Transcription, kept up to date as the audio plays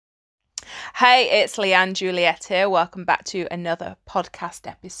Hey, it's Leanne Juliet here. Welcome back to another podcast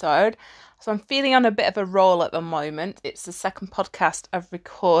episode. So I'm feeling on a bit of a roll at the moment. It's the second podcast I've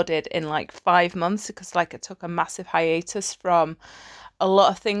recorded in like 5 months because I took a massive hiatus from a lot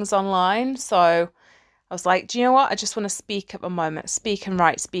of things online. So I was like, do you know what? I just want to speak at the moment. Speak and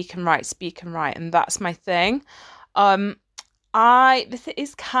write. And that's my thing. This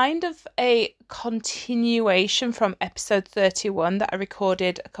is kind of a continuation from episode 31 that I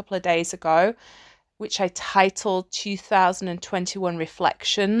recorded a couple of days ago, which I titled 2021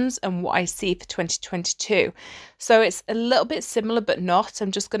 Reflections and What I See for 2022. So it's a little bit similar, but not.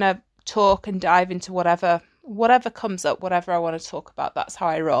 I'm just going to talk and dive into whatever comes up, whatever I want to talk about. That's how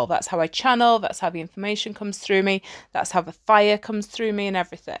I roll. That's how I channel. That's how the information comes through me. That's how the fire comes through me and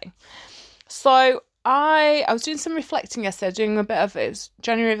everything. So I was doing some reflecting yesterday, doing a bit of it. It was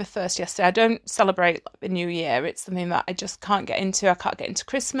January the 1st yesterday. I don't celebrate the new year. It's something that I just can't get into. I can't get into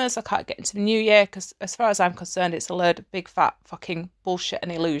Christmas. I can't get into the new year because as far as I'm concerned, it's a load of big fat fucking bullshit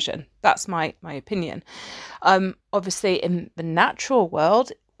and illusion. That's my opinion. Obviously in the natural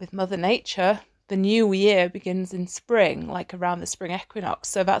world with Mother Nature, the new year begins in spring, like around the spring equinox.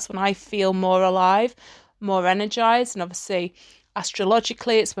 So that's when I feel more alive, more energized. And obviously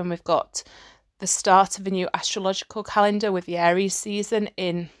astrologically, it's when we've got the start of a new astrological calendar with the Aries season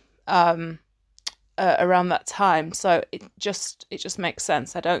in around that time. So it just makes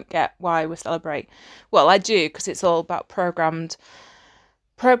sense. I don't get why we celebrate. Well, I do, because it's all about programmed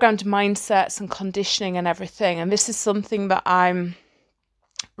mindsets and conditioning and everything. And this is something that I'm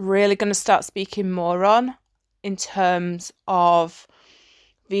really going to start speaking more on in terms of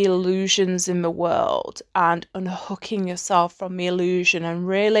the illusions in the world and unhooking yourself from the illusion and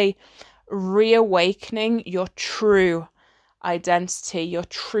really reawakening your true identity, your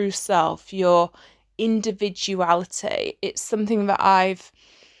true self, your individuality. It's something that I've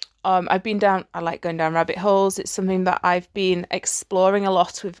been down. I like going down rabbit holes. It's something that I've been exploring a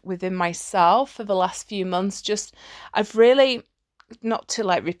lot within myself for the last few months. I've really, not to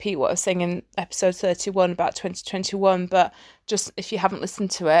repeat what I was saying in episode 31 about 2021, but just if you haven't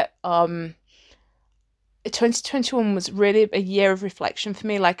listened to it, 2021 was really a year of reflection for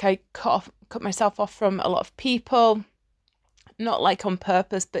me. I cut myself off from a lot of people, not on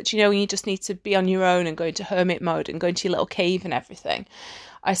purpose, but when you just need to be on your own and go into hermit mode and go into your little cave and everything.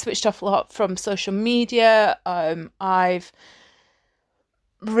 I switched off a lot from social media. I've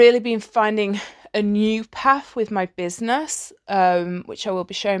really been finding a new path with my business, which I will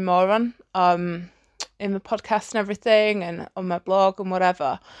be sharing more on in the podcast and everything and on my blog and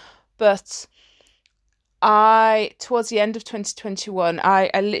whatever. But towards the end of 2021,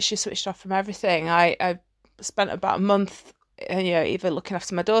 I literally switched off from everything. I spent about a month, either looking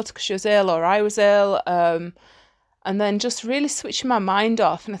after my daughter because she was ill or I was ill, and then just really switching my mind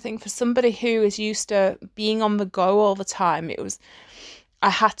off. And I think for somebody who is used to being on the go all the time, I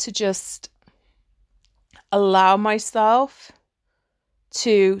had to just allow myself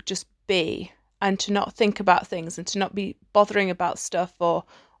to just be and to not think about things and to not be bothering about stuff or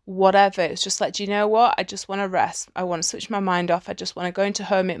whatever. It's just do you know what? I just want to rest. I want to switch my mind off. I just want to go into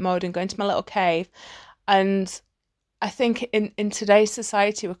hermit mode and go into my little cave. And I think in today's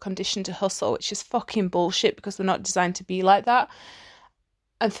society, we're conditioned to hustle, which is fucking bullshit because we're not designed to be like that.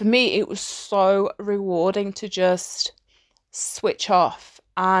 And for me, it was so rewarding to just switch off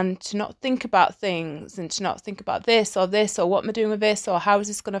and to not think about things and to not think about this or what am I doing with this or how is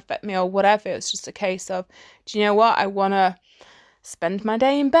this going to affect me or whatever. It's just a case of, do you know what? I want to spend my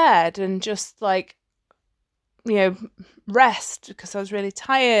day in bed and just rest because I was really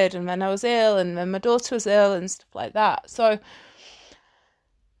tired and then I was ill and then my daughter was ill and stuff like that. So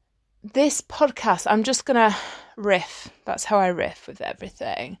this podcast, I'm just gonna riff. That's how I riff with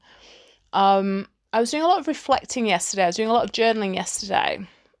everything. I was doing a lot of reflecting yesterday. I was doing a lot of journaling yesterday,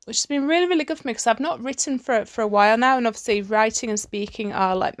 which has been really, really good for me because I've not written for a while now, and obviously writing and speaking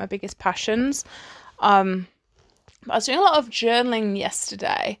are my biggest passions. I was doing a lot of journaling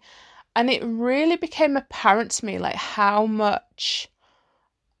yesterday, and it really became apparent to me how much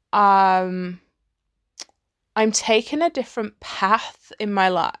I'm taking a different path in my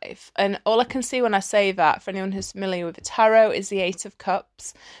life. And all I can see when I say that, for anyone who's familiar with the tarot, is the 8 of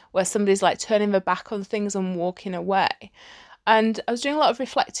Cups, where somebody's turning their back on things and walking away. And I was doing a lot of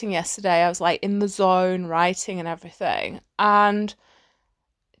reflecting yesterday. I was in the zone, writing and everything, and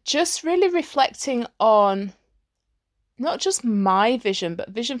just really reflecting on not just my vision, but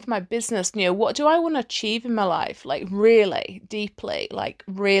vision for my business. What do I want to achieve in my life? Really deeply,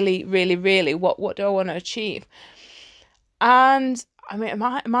 really, really, really, what do I want to achieve? And I mean,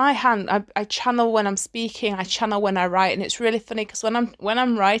 my hand, I channel when I'm speaking, I channel when I write, and it's really funny because when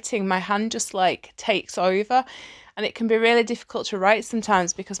I'm writing, my hand just like takes over, and it can be really difficult to write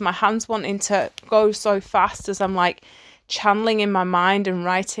sometimes because my hand's wanting to go so fast as I'm like channeling in my mind and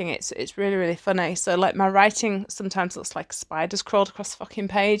writing. It's really, really funny. So like my writing sometimes looks like spiders crawled across the fucking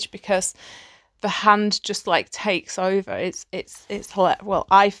page because the hand just like takes over. It's well,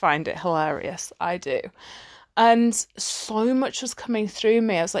 I find it hilarious. I do. And so much was coming through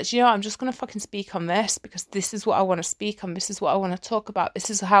me. I was like, I'm just going to fucking speak on this because this is what I want to speak on. This is what I want to talk about. This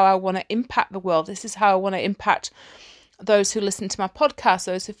is how I want to impact the world. This is how I want to impact those who listen to my podcast,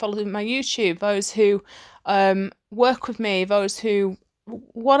 those who follow my YouTube, those who work with me, those who,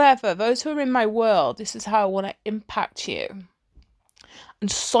 whatever, those who are in my world. This is how I want to impact you.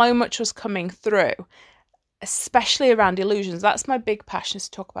 And so much was coming through, especially around illusions. That's my big passion, is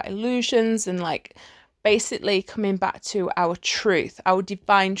to talk about illusions and like basically coming back to our truth, our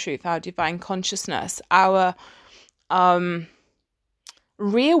divine consciousness, our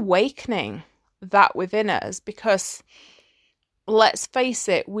reawakening that within us. Because let's face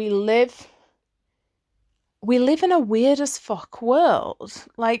it, we live in a weird as fuck world.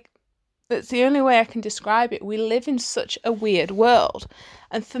 Like, that's the only way I can describe it. We live in such a weird world.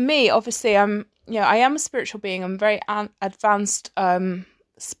 And for me, obviously, I am a spiritual being. I'm a very advanced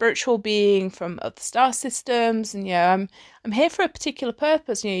spiritual being from other star systems, and I'm here for a particular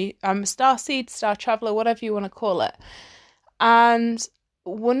purpose. I'm a starseed, star traveler, whatever you want to call it. And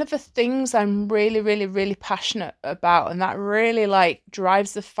one of the things I'm really, really, really passionate about, and that really like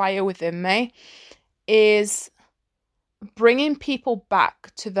drives the fire within me, is bringing people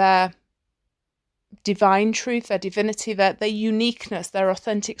back to their divine truth, their divinity, their uniqueness, their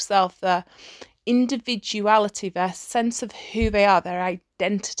authentic self, their individuality, their sense of who they are, their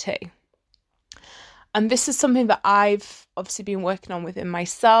identity. And this is something that I've obviously been working on within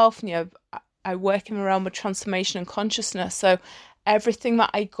myself. I work in the realm of transformation and consciousness, so everything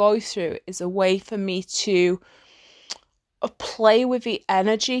that I go through is a way for me to play with the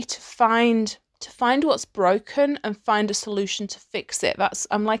energy to find what's broken and find a solution to fix it.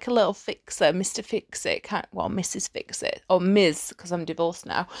 I'm like a little fixer, Mr. Fix It, Mrs. Fix It, or Ms, because I'm divorced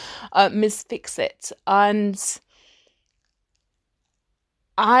now, Ms. Fix It. And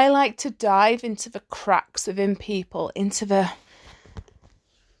I like to dive into the cracks within people, into the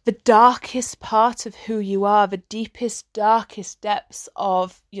darkest part of who you are, the deepest, darkest depths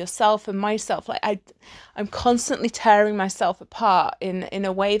of yourself and myself. Like I'm constantly tearing myself apart in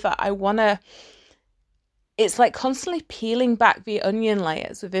a way that I want to. It's like constantly peeling back the onion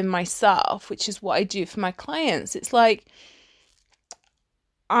layers within myself, which is what I do for my clients. It's like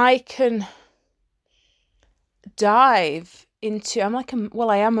I can dive into,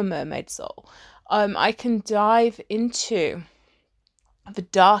 I am a mermaid soul. I can dive into the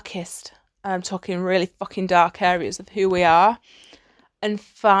darkest, and I'm talking really fucking dark areas of who we are, and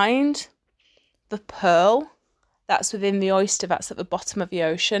find the pearl that's within the oyster that's at the bottom of the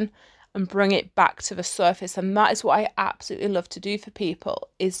ocean, and bring it back to the surface. And that is what I absolutely love to do for people,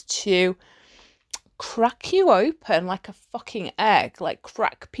 is to crack you open like a fucking egg, like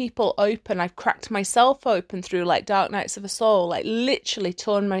crack people open. I've cracked myself open through like dark nights of the soul, like literally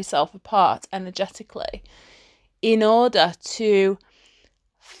torn myself apart energetically in order to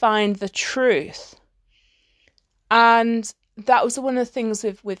find the truth. And that was one of the things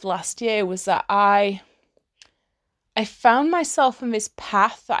with last year, was that I found myself in this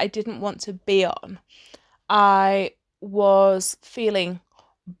path that I didn't want to be on. I was feeling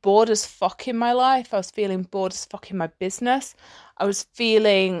bored as fuck in my life. I was feeling bored as fuck in my business. I was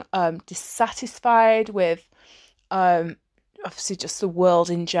feeling dissatisfied with obviously just the world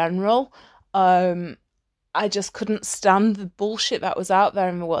in general. I just couldn't stand the bullshit that was out there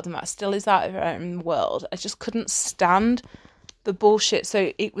in the world, and that still is out there in the world. I just couldn't stand the bullshit.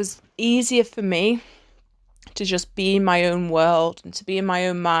 So it was easier for me to just be in my own world and to be in my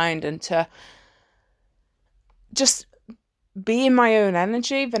own mind and to just be in my own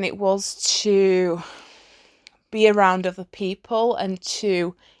energy than it was to be around other people and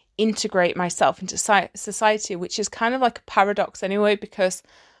to integrate myself into society, which is kind of like a paradox anyway, because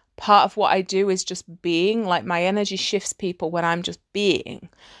part of what I do is just being. Like, my energy shifts people when I'm just being.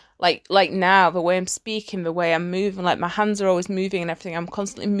 Like now, the way I'm speaking, the way I'm moving, like my hands are always moving and everything. I'm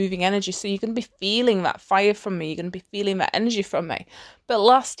constantly moving energy. So you're going to be feeling that fire from me. You're going to be feeling that energy from me. But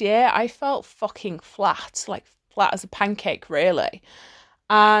last year, I felt fucking flat, like flat as a pancake, really.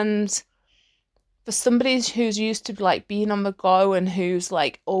 And for somebody who's used to like being on the go and who's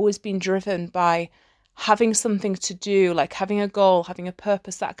like always been driven by having something to do, like having a goal, having a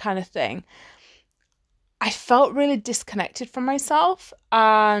purpose, that kind of thing, I felt really disconnected from myself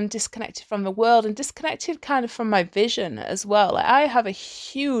and disconnected from the world and disconnected kind of from my vision as well. Like, I have a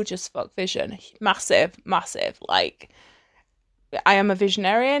huge as fuck vision, massive, massive. Like, I am a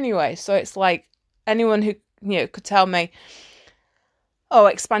visionary anyway, so it's like anyone who could tell me, oh,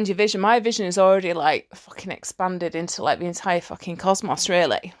 expand your vision. My vision is already like fucking expanded into like the entire fucking cosmos,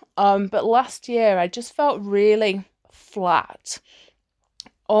 really. But last year I just felt really flat,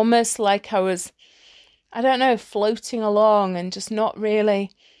 almost like I was, I don't know, floating along and just not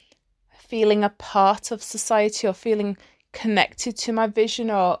really feeling a part of society or feeling connected to my vision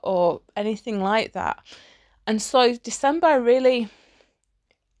or anything like that. And so December, I really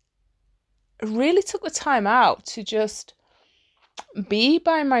took the time out to just be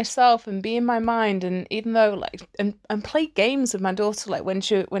by myself and be in my mind. And even though like and play games with my daughter, like when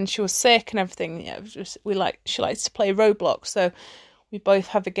she was sick and everything, she likes to play Roblox, so we both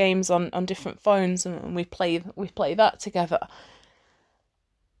have the games on different phones, and we play that together.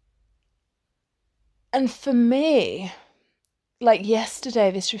 And for me, like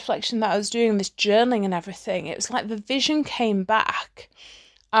yesterday, this reflection that I was doing, this journaling and everything, it was like the vision came back.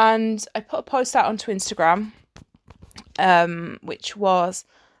 And I put a post out onto Instagram, which was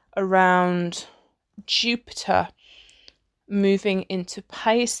around Jupiter moving into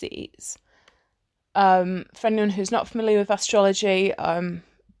Pisces. For anyone who's not familiar with astrology,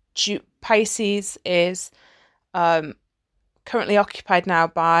 Pisces is currently occupied now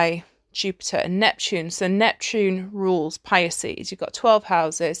by Jupiter and Neptune. So Neptune rules Pisces. You've got 12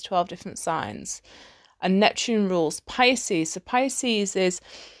 houses, 12 different signs. And Neptune rules Pisces. So Pisces is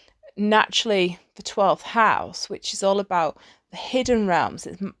naturally the 12th house, which is all about the hidden realms.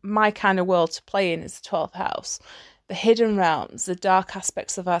 It's my kind of world to play in, is the 12th house. The hidden realms, the dark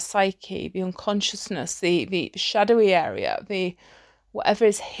aspects of our psyche, the unconsciousness, the shadowy area, the whatever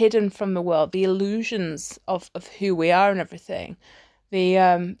is hidden from the world, the illusions of who we are and everything.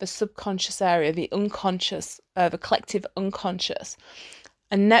 The subconscious area, the unconscious, the collective unconscious.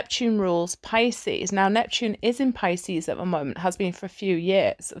 And Neptune rules Pisces. Now, Neptune is in Pisces at the moment, has been for a few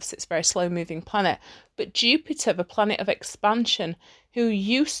years. It's a very slow-moving planet. But Jupiter, the planet of expansion, who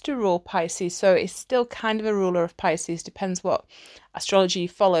used to rule Pisces, so it's still kind of a ruler of Pisces, depends what astrology you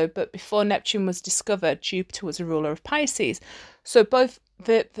follow. But before Neptune was discovered, Jupiter was a ruler of Pisces. So both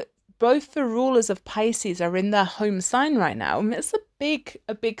the rulers of Pisces are in their home sign right now. I mean, it's a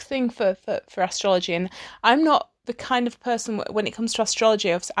big thing for astrology. And I'm not the kind of person, when it comes to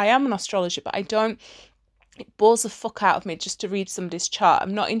astrology, I am an astrologer, but it bores the fuck out of me just to read somebody's chart.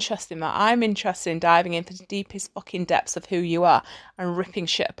 I'm not interested in that. I'm interested in diving into the deepest fucking depths of who you are and ripping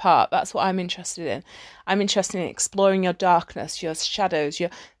shit apart. That's what I'm interested in. I'm interested in exploring your darkness, your shadows,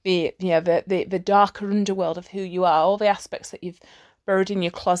 the darker underworld of who you are, all the aspects that you've buried in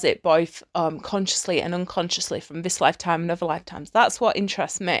your closet, both consciously and unconsciously, from this lifetime and other lifetimes. That's what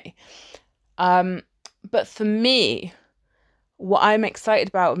interests me. But for me, what I'm excited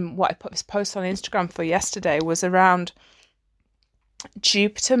about and what I put this post on Instagram for yesterday was around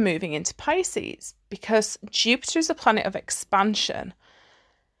Jupiter moving into Pisces, because Jupiter is a planet of expansion.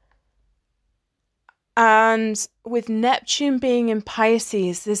 And with Neptune being in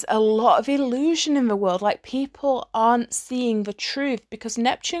Pisces, there's a lot of illusion in the world. Like, people aren't seeing the truth, because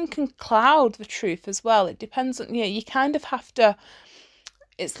Neptune can cloud the truth as well. It depends on, you kind of have to,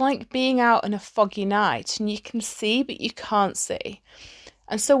 it's like being out on a foggy night and you can see, but you can't see.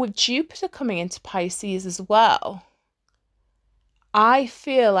 And so with Jupiter coming into Pisces as well, I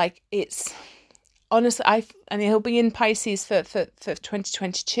feel like it's, honestly, and he'll be in Pisces for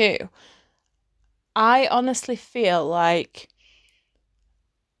 2022. I honestly feel like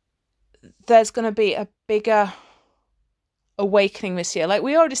there's going to be a bigger awakening this year. Like,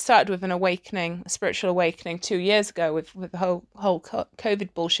 we already started with an awakening, a spiritual awakening 2 years ago with the whole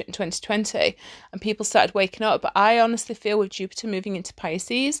COVID bullshit in 2020, and people started waking up. But I honestly feel with Jupiter moving into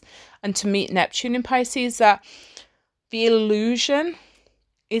Pisces and to meet Neptune in Pisces, that the illusion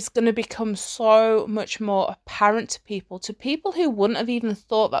is going to become so much more apparent to people who wouldn't have even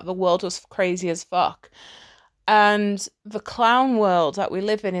thought that the world was crazy as fuck. And the clown world that we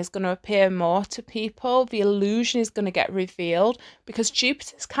live in is going to appear more to people. The illusion is going to get revealed, because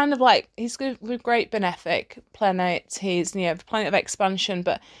Jupiter's kind of like, he's a great benefic planet. He's, the planet of expansion,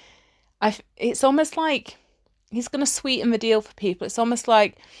 but it's almost like he's going to sweeten the deal for people. It's almost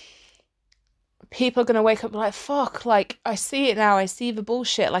like people are going to wake up like, fuck, like, I see it now. I see the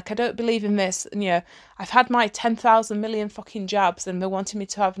bullshit. Like, I don't believe in this. And, I've had my 10,000 million fucking jabs and they're wanting me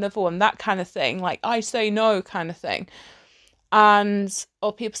to have another one, that kind of thing. Like, I say no kind of thing. And,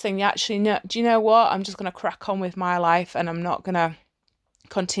 or people saying, yeah, actually, no, do you know what? I'm just going to crack on with my life and I'm not going to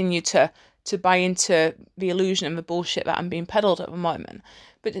continue to to buy into the illusion and the bullshit that I'm being peddled at the moment.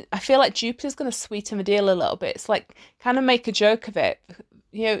 But I feel like Jupiter's going to sweeten the deal a little bit. It's like kind of make a joke of it.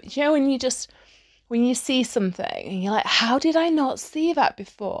 When you see something and you're like, how did I not see that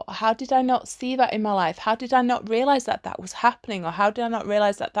before? How did I not see that in my life? How did I not realize that that was happening? Or how did I not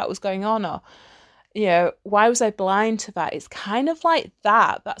realize that that was going on? Or, why was I blind to that? It's kind of like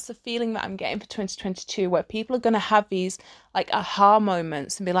that. That's the feeling that I'm getting for 2022, where people are going to have these like aha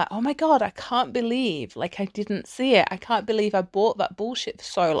moments and be like, oh my God, I can't believe like I didn't see it. I can't believe I bought that bullshit for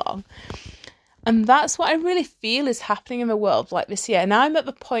so long. And that's what I really feel is happening in the world like this year. And I'm at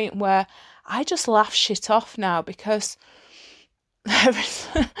the point where I just laugh shit off now because and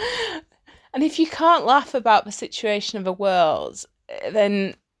if you can't laugh about the situation of the world,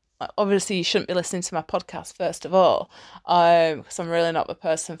 then obviously you shouldn't be listening to my podcast first of all, because I'm really not the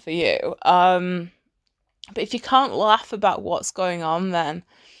person for you. But if you can't laugh about what's going on, then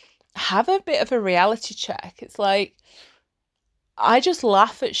have a bit of a reality check. It's like, I just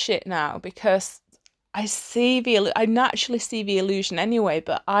laugh at shit now because I naturally see the illusion anyway,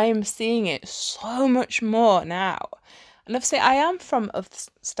 but I am seeing it so much more now. And obviously I am from other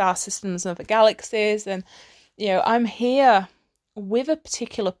star systems and other galaxies, and I'm here with a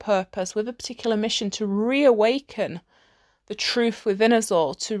particular purpose, with a particular mission to reawaken the truth within us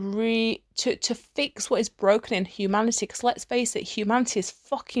all, to fix what is broken in humanity. Because let's face it, humanity is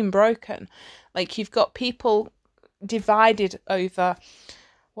fucking broken. Like, you've got people divided over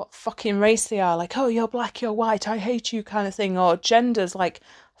what fucking race they are, like, oh, you're black, you're white, I hate you kind of thing, or genders. Like,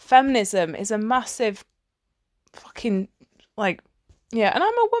 feminism is a massive fucking, like, and I'm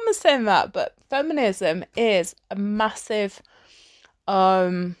a woman saying that, but feminism is a massive,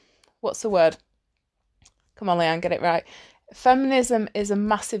 what's the word? Come on, Leanne, get it right. Feminism is a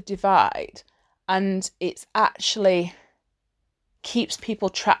massive divide, and it's actually keeps people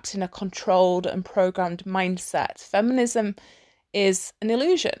trapped in a controlled and programmed mindset. Feminism is an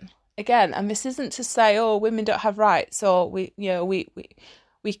illusion again, and this isn't to say, oh, women don't have rights, or we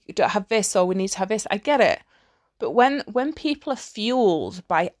don't have this, or we need to have this. I get it, but when people are fueled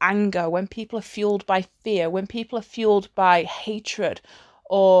by anger, when people are fueled by fear, when people are fueled by hatred,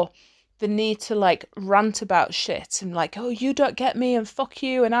 or the need to like rant about shit and like, oh, you don't get me and fuck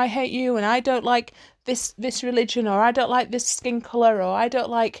you and I hate you and I don't like this religion, or I don't like this skin color, or I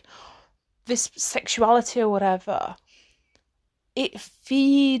don't like this sexuality or whatever, it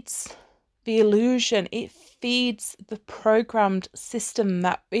feeds the illusion. It feeds the programmed system,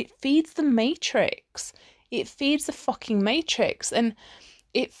 that it feeds the matrix. It feeds the fucking matrix, and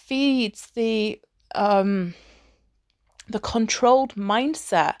it feeds the controlled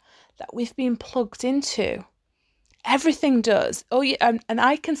mindset that we've been plugged into. Everything does. Oh yeah, and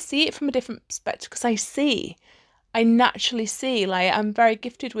I can see it from a different perspective because I naturally see, like, I'm very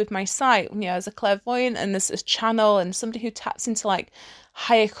gifted with my sight, as a clairvoyant and as a channel and somebody who taps into like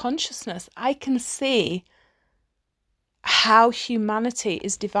higher consciousness. I can see how humanity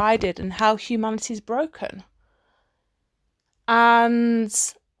is divided and how humanity is broken. And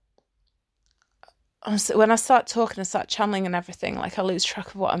when I start talking and start channeling and everything, like, I lose track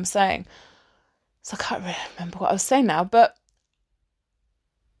of what I'm saying. So I can't really remember what I was saying now, but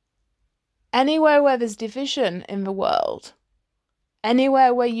anywhere where there's division in the world,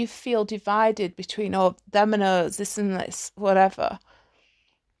 anywhere where you feel divided between, oh, them and us, this and this, whatever,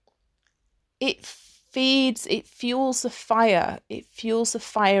 it fuels the fire. It fuels the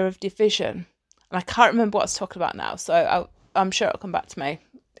fire of division. And I can't remember what I was talking about now, so I'm sure it'll come back to me.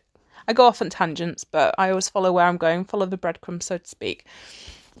 I go off on tangents, but I always follow where I'm going, follow the breadcrumbs, so to speak.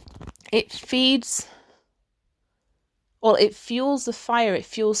 It fuels the fire, it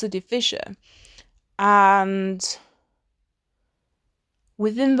fuels the division. And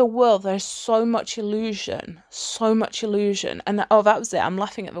within the world, there's so much illusion. And oh, that was it. I'm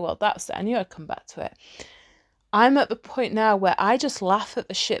laughing at the world. That's it. I knew I'd come back to it. I'm at the point now where I just laugh at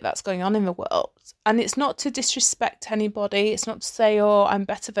the shit that's going on in the world. And it's not to disrespect anybody. It's not to say, oh, I'm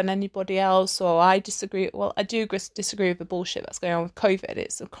better than anybody else, or I disagree. Well, I do disagree with the bullshit that's going on with COVID.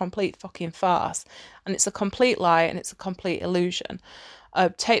 It's a complete fucking farce. And it's a complete lie, and it's a complete illusion.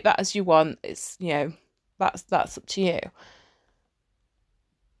 Take that as you want. It's, that's up to you.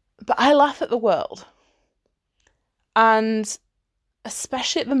 But I laugh at the world. And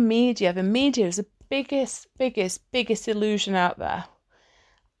especially at the media. The media is the biggest illusion out there.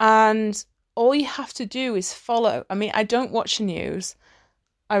 And all you have to do is follow. I mean, I don't watch the news.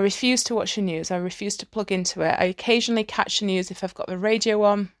 I refuse to watch the news. I refuse to plug into it. I occasionally catch the news if I've got the radio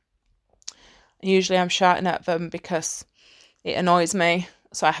on. Usually I'm shouting at them because it annoys me.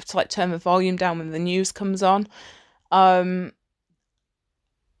 So I have to turn the volume down when the news comes on.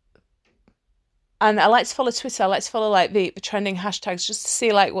 And I like to follow Twitter. I like to follow like the trending hashtags just to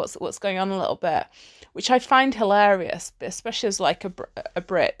see like what's going on a little bit, which I find hilarious, especially as like a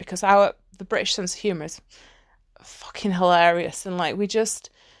Brit, because the British sense of humour is fucking hilarious, and like we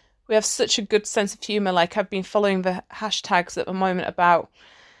have such a good sense of humour. Like I've been following the hashtags at the moment about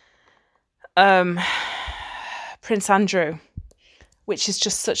Prince Andrew, which is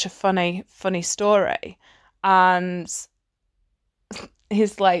just such a funny story, and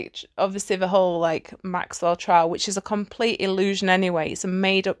he's like, obviously the whole like Maxwell trial, which is a complete illusion anyway. It's a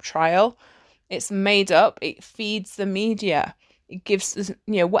made up trial. It's made up. It feeds the media. It gives,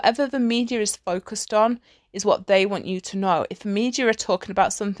 whatever the media is focused on is what they want you to know. If the media are talking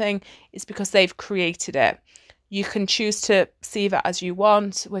about something, it's because they've created it. You can choose to see that as you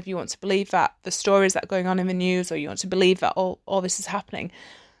want, whether you want to believe that the stories that are going on in the news, or you want to believe that all this is happening.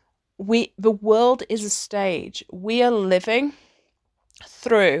 The world is a stage. We are living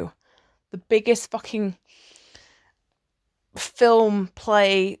through the biggest fucking film,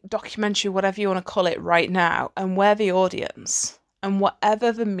 play, documentary, whatever you want to call it right now, and we're the audience, and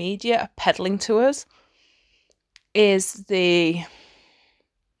whatever the media are peddling to us is the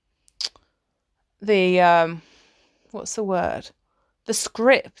what's the word? The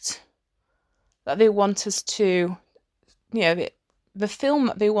script that they want us to, the film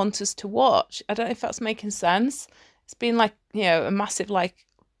that they want us to watch. I don't know if that's making sense. It's been like, a massive like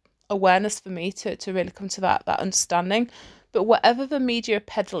awareness for me to really come to that understanding. But whatever the media are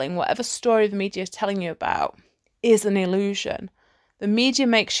peddling, whatever story the media is telling you about is an illusion. The media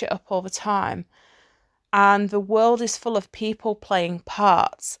makes shit up all the time. And the world is full of people playing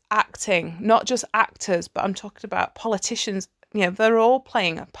parts, acting, not just actors, but I'm talking about politicians. They're all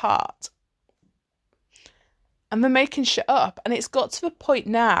playing a part. And they're making shit up. And it's got to the point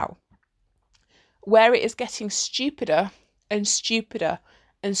now where it is getting stupider and stupider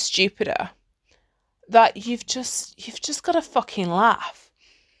and stupider, that you've just got to fucking laugh.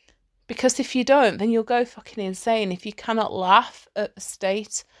 Because if you don't, then you'll go fucking insane if you cannot laugh at the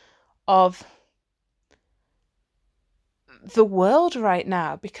state of the world right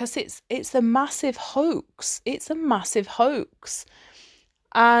now, because it's a massive hoax. It's a massive hoax.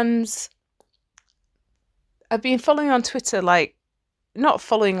 And I've been following on Twitter, like, not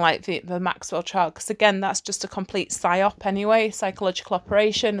following like the Maxwell trial, because again, that's just a complete psyop anyway, psychological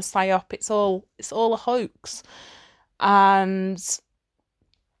operation, a psyop. It's all a hoax. And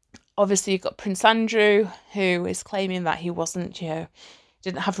obviously you've got Prince Andrew, who is claiming that he wasn't,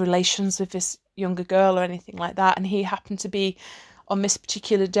 didn't have relations with this younger girl or anything like that, and he happened to be on this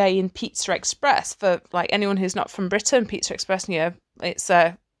particular day in Pizza Express. For like anyone who's not from Britain, Pizza Express, it's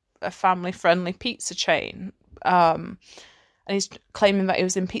a family friendly pizza chain. And he's claiming that he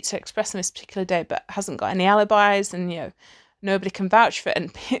was in Pizza Express on this particular day, but hasn't got any alibis, and nobody can vouch for it.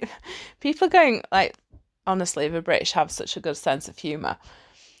 And people are going like, honestly, the British have such a good sense of humour.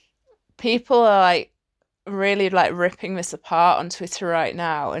 People are like really like ripping this apart on Twitter right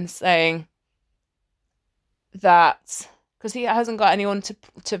now and saying that because he hasn't got anyone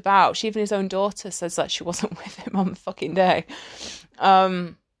to vouch. Even his own daughter says that she wasn't with him on the fucking day.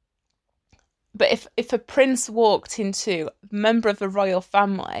 But if a prince a member of the royal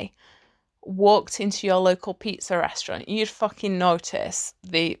family walked into your local pizza restaurant, you'd fucking notice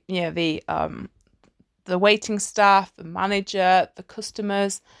the waiting staff, the manager, the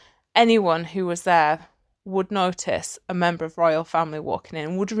customers, anyone who was there would notice a member of royal family walking in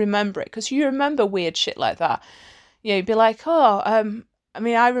and would remember it, because you remember weird shit like that. You'd be like, I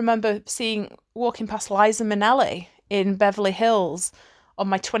remember walking past Liza Minnelli in Beverly Hills on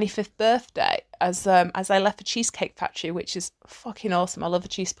my 25th birthday as I left the Cheesecake Factory, which is fucking awesome. I love the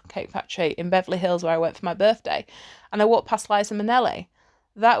Cheesecake Factory in Beverly Hills where I went for my birthday. And I walked past Liza Minnelli.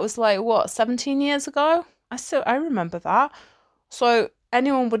 That was like, 17 years ago? I remember that. So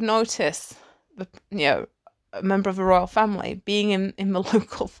anyone would notice, a member of the royal family being in the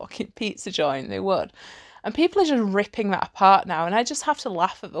local fucking pizza joint. They would. And people are just ripping that apart now. And I just have to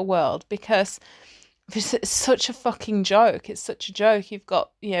laugh at the world, because it's such a fucking joke. It's such a joke. You've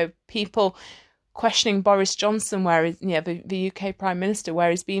got, people questioning Boris Johnson, where the UK Prime Minister, where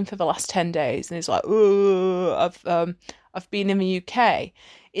he's been for the last 10 days. And he's like, I've been in the UK.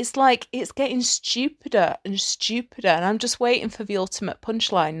 It's like, it's getting stupider and stupider. And I'm just waiting for the ultimate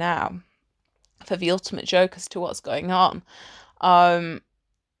punchline now, for the ultimate joke as to what's going on. I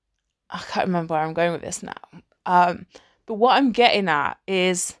can't remember where I'm going with this now. But what I'm getting at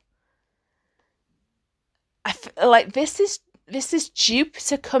is, I feel like this is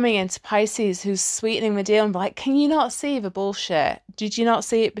Jupiter coming into Pisces, who's sweetening the deal and be like, can you not see the bullshit? Did you not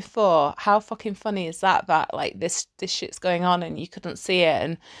see it before? How fucking funny is that like this shit's going on and you couldn't see it?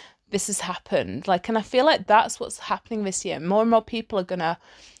 And this has happened. Like, and I feel like that's what's happening this year. More and more people are gonna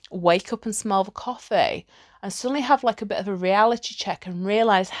wake up and smell the coffee and suddenly have like a bit of a reality check and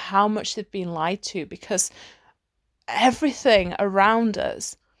realize how much they've been lied to, because everything around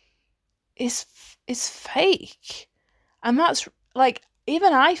us is fake. And that's like,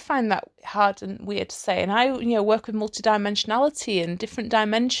 even I find that hard and weird to say. And I, work with multidimensionality and different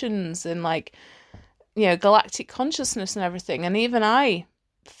dimensions and like, galactic consciousness and everything. And even I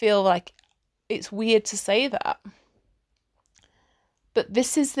feel like it's weird to say that. But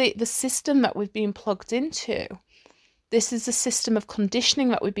this is the system that we've been plugged into. This is the system of conditioning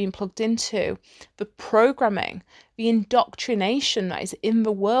that we've been plugged into, the programming, the indoctrination that is in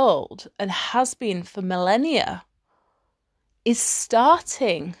the world and has been for millennia, is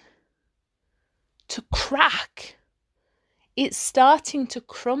starting to crack. It's starting to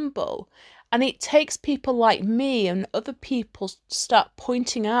crumble. And it takes people like me and other people to start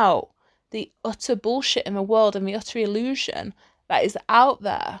pointing out the utter bullshit in the world and the utter illusion that is out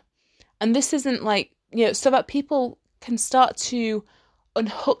there. And this isn't like, so that people can start to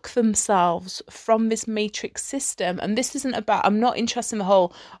unhook themselves from this matrix system. And this isn't about, I'm not interested in the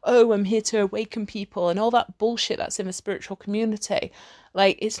whole, I'm here to awaken people and all that bullshit that's in the spiritual community.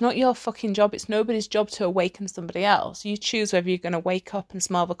 Like, it's not your fucking job. It's nobody's job to awaken somebody else. You choose whether you're going to wake up and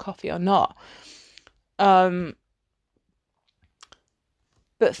smell the coffee or not. But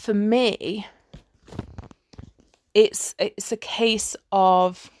for me, it's a case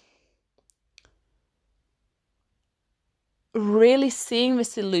of really seeing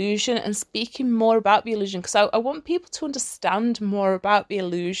this illusion and speaking more about the illusion, because I want people to understand more about the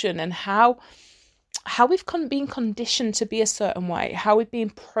illusion and how we've been conditioned to be a certain way, how we've been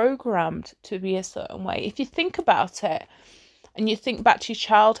programmed to be a certain way. If you think about it and you think back to your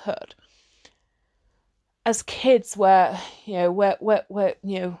childhood as kids, where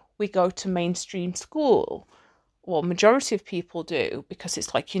we go to mainstream school. Well, majority of people do, because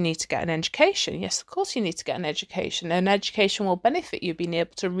it's like, you need to get an education. Yes, of course you need to get an education. And education will benefit you being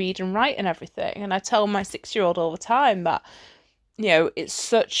able to read and write and everything. And I tell my 6-year-old all the time that, it's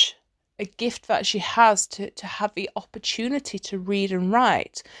such a gift that she has to have the opportunity to read and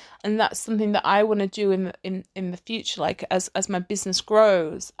write. And that's something that I want to do in the future, like as my business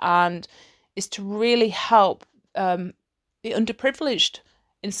grows, and is to really help the underprivileged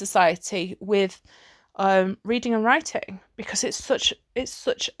in society with reading and writing, because it's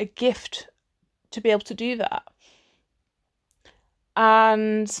such a gift to be able to do that.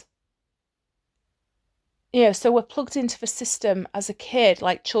 And so we're plugged into the system as a kid.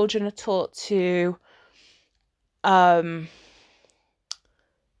 Like, children are taught to to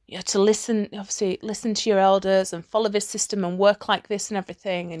listen to your elders and follow this system and work like this and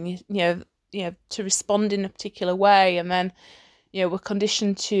everything, and to respond in a particular way. And then we're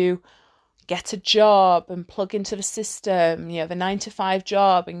conditioned to get a job and plug into the system, the 9-to-5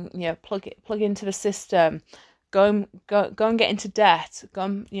 job, and plug into the system. Go and get into debt.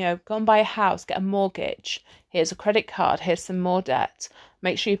 Go and buy a house, get a mortgage. Here's a credit card. Here's some more debt.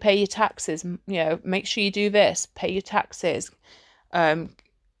 Make sure you pay your taxes. Make sure you do this. Pay your taxes.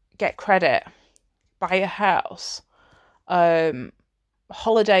 Get credit. Buy a house.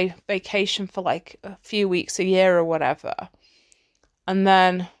 Holiday vacation for like a few weeks, a year, or whatever, and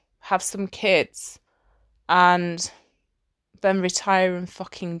then have some kids, and then retire and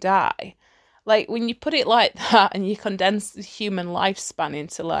fucking die. Like, when you put it like that and you condense the human lifespan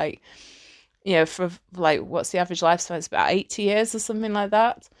into like, for like, what's the average lifespan? It's about 80 years or something like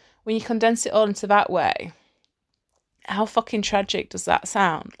that. When you condense it all into that way, how fucking tragic does that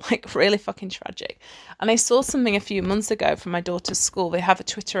sound? Like, really fucking tragic. And I saw something a few months ago from my daughter's school. They have a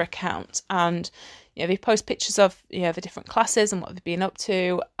Twitter account, and they post pictures of the different classes and what they've been up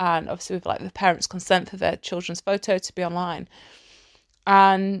to, and obviously with like the parents' consent for their children's photo to be online.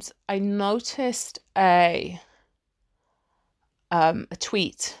 And I noticed a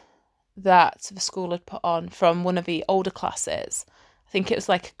tweet that the school had put on from one of the older classes. I think it was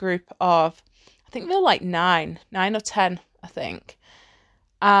like a group of, I think they were like 9 or 10, I think.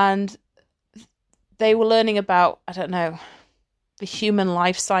 And they were learning about, I don't know, the human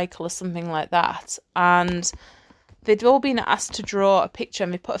life cycle or something like that. And they'd all been asked to draw a picture,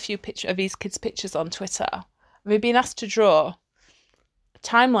 and they put a few pictures of these kids' pictures on Twitter. And they'd been asked to draw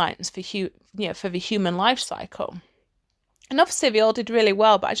timelines for the human life cycle. And obviously they all did really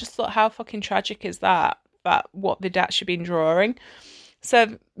well, but I just thought, how fucking tragic is that what they'd actually been drawing.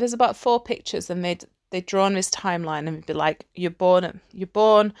 So there's about 4 pictures, and they'd drawn this timeline, and it'd be like, you're born,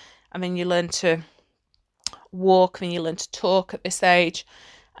 and then you learn to walk, then you learn to talk at this age,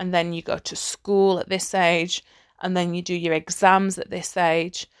 and then you go to school at this age, and then you do your exams at this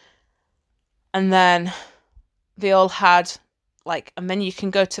age, And then they all had like, and then you can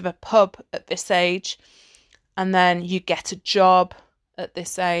go to the pub at this age, and then you get a job at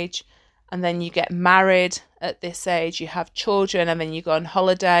this age, and then you get married at this age, you have children, and then you go on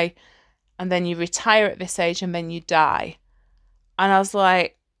holiday, and then you retire at this age, and then you die. And I was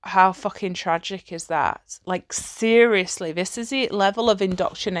like, how fucking tragic is that? Like, seriously, this is the level of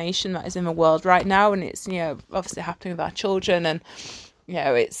indoctrination that is in the world right now, and it's, obviously happening with our children, and,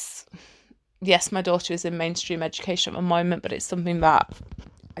 it's, yes, my daughter is in mainstream education at the moment, but it's something that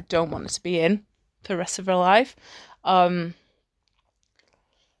I don't want her to be in for the rest of her life. And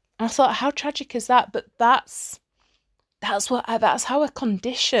I thought, how tragic is that? But that's how we're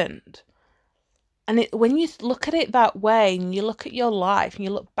conditioned. And when you look at it that way, and you look at your life, and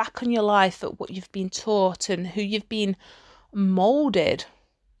you look back on your life at what you've been taught and who you've been molded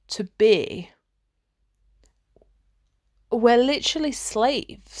to be, we're literally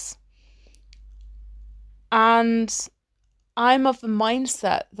slaves. And I'm of the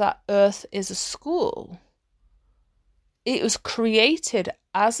mindset that Earth is a school. It was created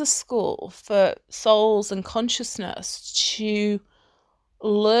as a school for souls and consciousness to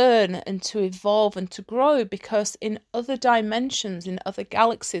learn and to evolve and to grow, because in other dimensions, in other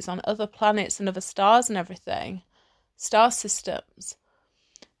galaxies, on other planets and other stars and everything, star systems,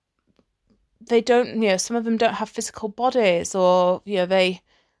 they don't, some of them don't have physical bodies, or, they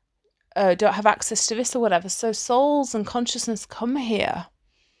don't have access to this or whatever. So souls and consciousness come here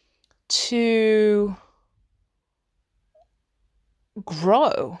to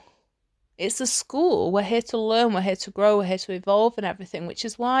grow. It's a school. We're here to learn, we're here to grow, we're here to evolve and everything, which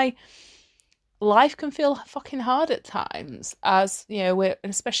is why life can feel fucking hard at times, as, we're,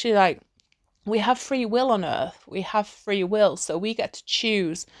 especially like, we have free will on Earth. We have free will, so we get to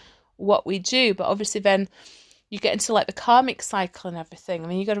choose what we do. But obviously then you get into like the karmic cycle and everything. I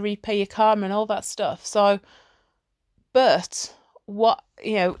mean, you got to repay your karma and all that stuff. So, but what,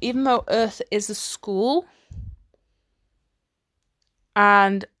 even though Earth is a school,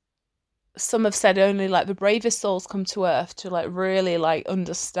 and some have said only like the bravest souls come to Earth to like really like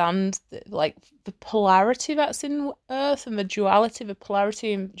understand the polarity that's in Earth, and the duality, the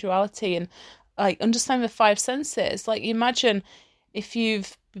polarity and duality, and like understand the five senses. Like, imagine if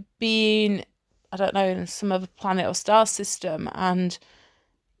you've been, I don't know, in some other planet or star system, and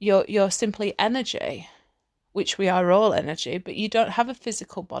you're simply energy, which we are all energy, but you don't have a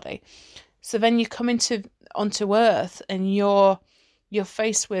physical body. So then you come onto Earth, and you're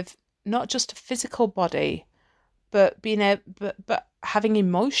faced with not just a physical body, but but having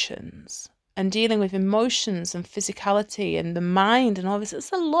emotions and dealing with emotions and physicality and the mind and all this.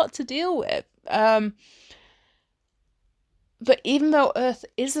 It's a lot to deal with. But even though Earth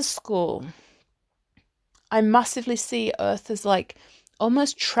is a school, I massively see Earth as like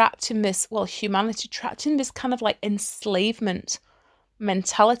almost trapped in this, humanity trapped in this kind of like enslavement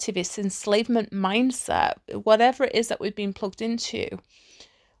mentality, this enslavement mindset, whatever it is that we've been plugged into,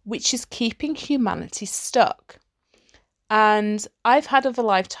 which is keeping humanity stuck. And I've had other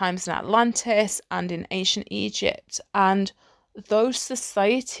lifetimes in Atlantis and in ancient Egypt, and those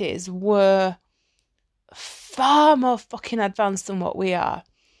societies were far more fucking advanced than what we are.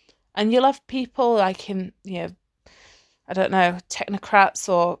 And you'll have people like in, I don't know, technocrats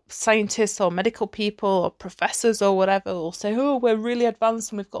or scientists or medical people or professors or whatever will say, oh, we're really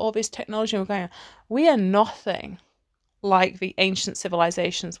advanced and we've got all this technology and we're going, we are nothing like the ancient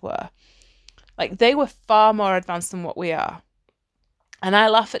civilizations were. Like, they were far more advanced than what we are. And I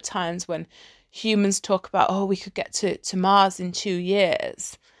laugh at times when humans talk about, oh, we could get to Mars in 2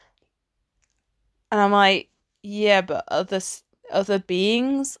 years. And I'm like, yeah, but other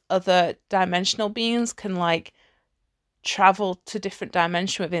beings, other dimensional beings can like travel to different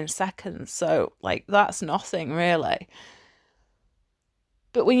dimension within seconds. So like, that's nothing really.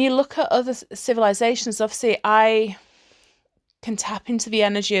 But when you look at other civilizations, obviously I can tap into the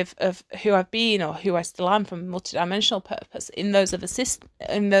energy of who I've been or who I still am from a multidimensional purpose in those other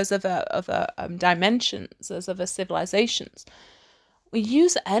dimensions, those other civilizations. We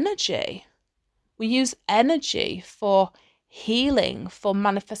use energy. We use energy for healing, for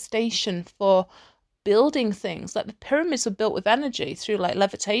manifestation, for building things. Like the pyramids were built with energy through like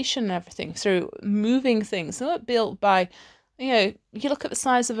levitation and everything, through moving things. They weren't built by, you look at the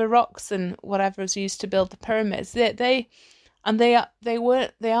size of the rocks and whatever is used to build the pyramids. They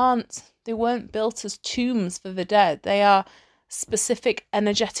weren't built as tombs for the dead. They are specific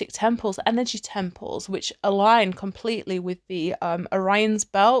energetic temples, energy temples, which align completely with the Orion's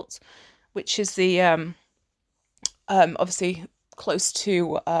belt, which is the obviously close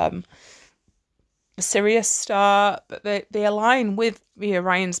to the Sirius star, but they align with the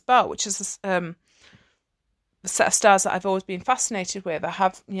Orion's belt, which is the set of stars that I've always been fascinated with. I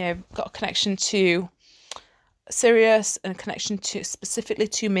have, got a connection to Sirius and a connection to specifically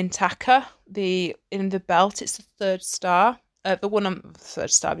to Mintaka, in the belt. It's the third star. The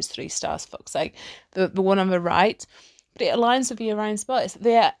third star is 3 stars. Fuck's sake. The one on the right, but it aligns with the Orion's belt.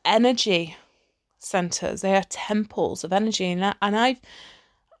 They are energy centers. They are temples of energy, and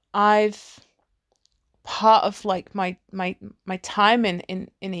I've part of like my time in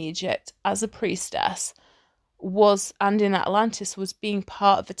Egypt as a priestess and in Atlantis was being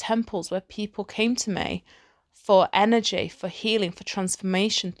part of the temples where people came to me for energy, for healing, for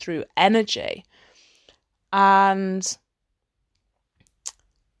transformation through energy. And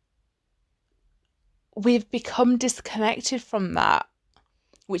we've become disconnected from that,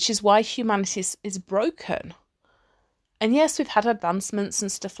 which is why humanity is broken. And yes, we've had advancements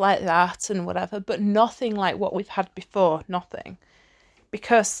and stuff like that and whatever, but nothing like what we've had before, nothing.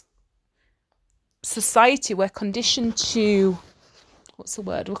 Because society, we're conditioned to,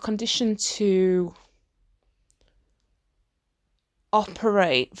 We're conditioned to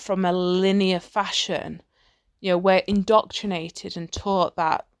operate from a linear fashion. We're indoctrinated and taught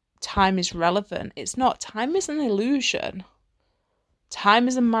that time is relevant. It's not. Time is an illusion. Time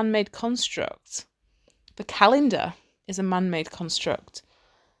is a man-made construct. The calendar is a man-made construct.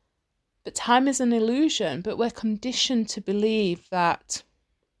 But time is an illusion, but we're conditioned to believe that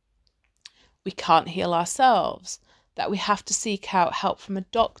we can't heal ourselves, that we have to seek out help from a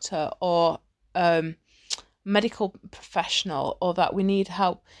doctor or medical professional, or that we need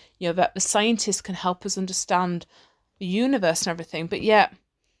help, that the scientists can help us understand the universe and everything. But yet,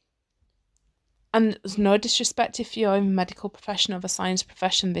 and there's no disrespect if you're a medical profession or a science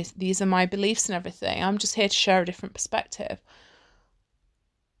profession, these are my beliefs and everything. I'm just here to share a different perspective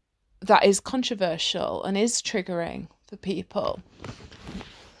that is controversial and is triggering for people,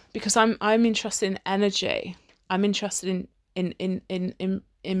 because I'm interested in energy. I'm interested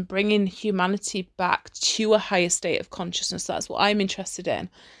in bringing humanity back to a higher state of consciousness. That's what I'm interested in.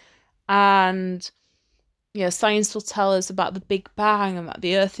 And science will tell us about the Big Bang and that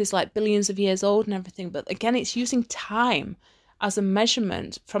the Earth is like billions of years old and everything. But again, it's using time as a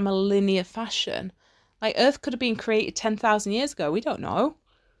measurement from a linear fashion. Like Earth could have been created 10,000 years ago. We don't know.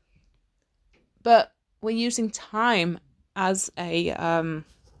 But we're using time as a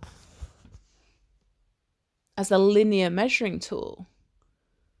linear measuring tool.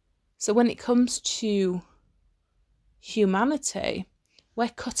 So when it comes to humanity, we're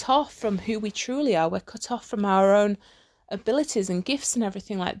cut off from who we truly are. We're cut off from our own abilities and gifts and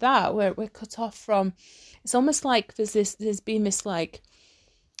everything like that. We're cut off from. It's almost like there's been this like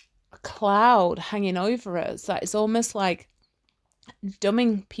a cloud hanging over us that is almost like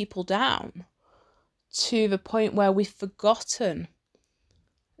dumbing people down to the point where we've forgotten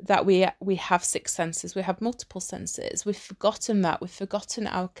that we have 6 senses. We have multiple senses. We've forgotten that. We've forgotten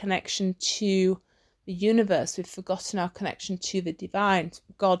our connection to the universe. We've forgotten our connection to the divine,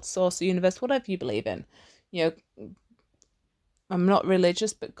 God, source, the universe, whatever you believe in. I'm not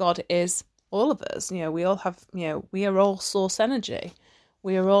religious, but God is all of us. We all have, we are all source energy.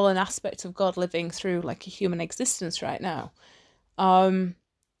 We are all an aspect of God living through like a human existence right now.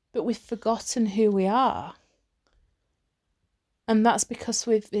 But we've forgotten who we are. And that's because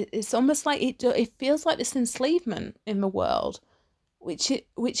it's almost like it feels like this enslavement in the world, which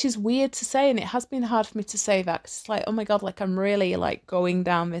is weird to say, and it has been hard for me to say that, because it's like, oh my God, like I'm really like going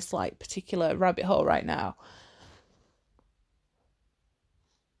down this like particular rabbit hole right now.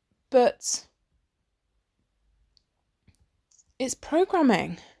 But it's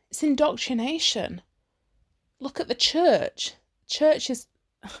programming, it's indoctrination. Look at the church. Church is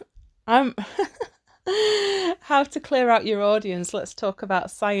how to clear out your audience. Let's talk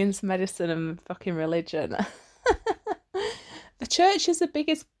about science, medicine, and fucking religion. The church is the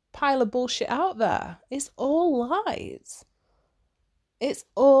biggest pile of bullshit out there. It's all lies. It's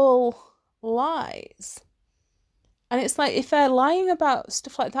all lies. And it's like, if they're lying about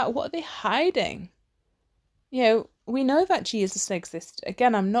stuff like that, what are they hiding? We know that Jesus existed.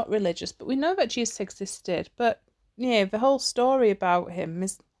 Again, I'm not religious, but we know that Jesus existed. But, the whole story about him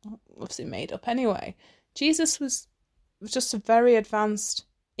is obviously made up anyway. Jesus was just is a very advanced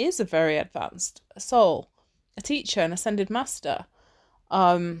soul, a teacher, an ascended master.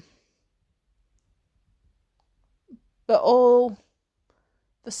 But all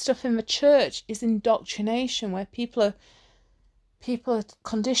the stuff in the church is indoctrination, where people are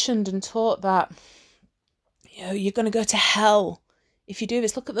conditioned and taught that, you're going to go to hell if you do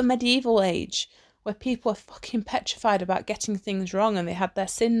this. Look at the medieval age. where people are fucking petrified about getting things wrong, and they had their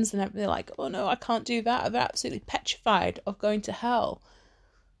sins and they're like, oh no, I can't do that. They're absolutely petrified of going to hell.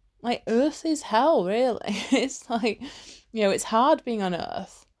 Like, Earth is hell, really. It's like, it's hard being on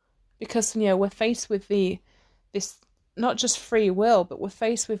Earth because, we're faced with this, not just free will, but we're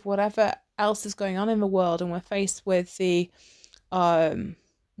faced with whatever else is going on in the world, and we're faced with the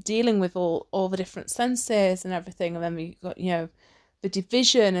dealing with all the different senses and everything, and then we got the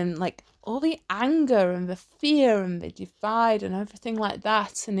division and like all the anger and the fear and the divide and everything like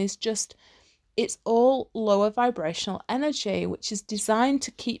that, and it's all lower vibrational energy, which is designed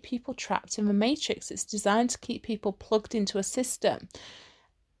to keep people trapped in the matrix. It's designed to keep people plugged into a system.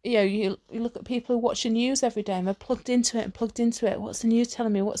 You look at people who watch the news every day and they're plugged into it. What's the news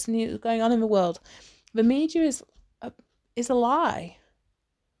telling me? What's the news going on in the world? The media is a lie.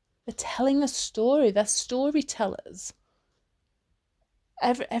 They're telling a story. They're storytellers.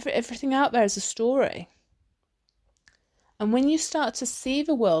 Everything out there is a story. And when you start to see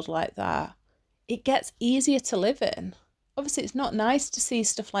the world like that, it gets easier to live in. Obviously, it's not nice to see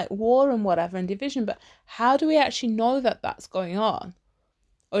stuff like war and whatever and division, but how do we actually know that that's going on?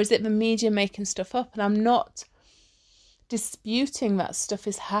 Or is it the media making stuff up? And I'm not disputing that stuff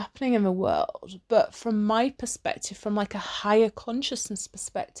is happening in the world, but from my perspective, from like a higher consciousness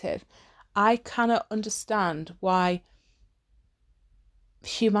perspective, I cannot understand why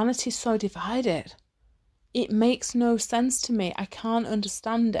humanity is so divided. It makes no sense to me. I can't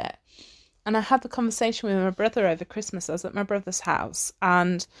understand it. And I had the conversation with my brother over Christmas. I was at my brother's house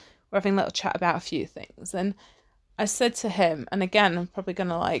and we're having a little chat about a few things. And I said to him, and again, I'm probably going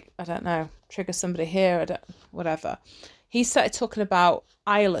to trigger somebody here, whatever. He started talking about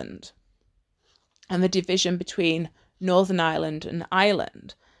Ireland and the division between Northern Ireland and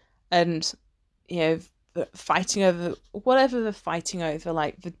Ireland, and, fighting over whatever they're fighting over,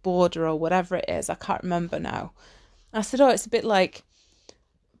 like the border or whatever it is. I can't remember now. I said, it's a bit like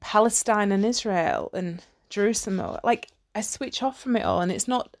Palestine and Israel and Jerusalem. Like, I switch off from it all, and it's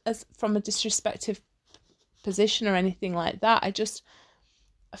not as from a disrespectful position or anything like that.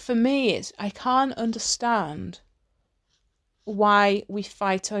 For me, I can't understand why we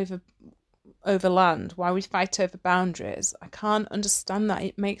fight over land, why we fight over boundaries. I can't understand that.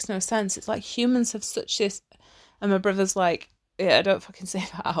 It makes no sense. It's like humans have such this, and my brother's like, yeah, I don't fucking say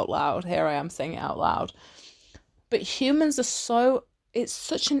that out loud. Here I am saying it out loud. But humans are it's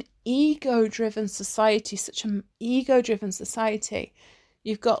such an ego-driven society,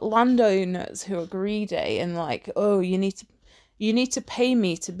 You've got landowners who are greedy and like, oh, you need to pay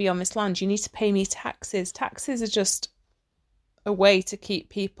me to be on this land. You need to pay me taxes. Taxes are just a way to keep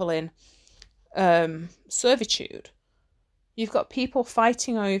people in servitude. You've got people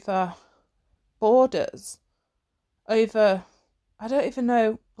fighting over borders, over, I don't even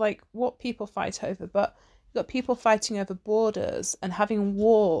know like what people fight over, but you've got people fighting over borders and having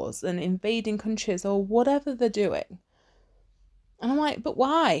wars and invading countries or whatever they're doing. And I'm like, but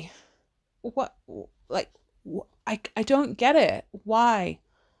why? What? Like, I don't get it. Why?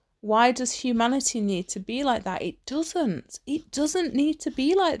 Why does humanity need to be like that? It doesn't. It doesn't need to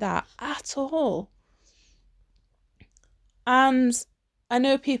be like that at all. And I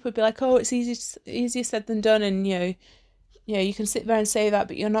know people would be like, oh, it's easier said than done. And, you can sit there and say that,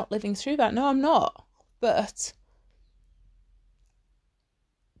 but you're not living through that. No, I'm not. But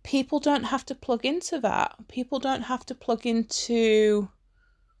people don't have to plug into that. People don't have to plug into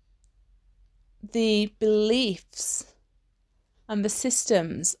the beliefs and the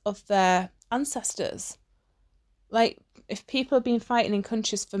systems of their ancestors. Like, if people have been fighting in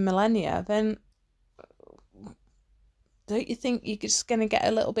countries for millennia, then don't you think you're just going to get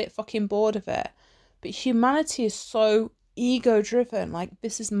a little bit fucking bored of it? But humanity is so ego-driven. Like,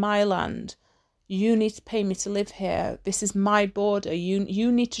 this is my land. You need to pay me to live here. This is my border.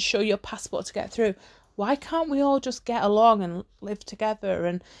 You need to show your passport to get through. Why can't we all just get along and live together?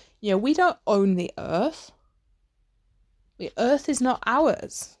 And, we don't own the earth. The earth is not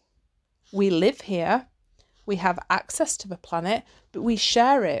ours. We live here. We have access to the planet, but we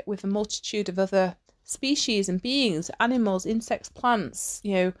share it with a multitude of other species and beings, animals, insects, plants,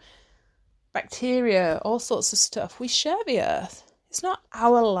 bacteria, all sorts of stuff. We share the earth. It's not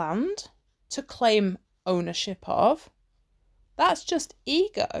our land to claim ownership of. That's just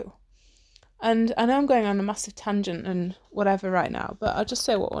ego. And I know I'm going on a massive tangent and whatever right now, but I'll just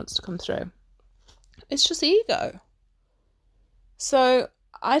say what wants to come through. It's just ego. So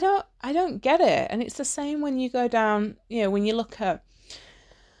I don't get it. And it's the same when you go down, when you look at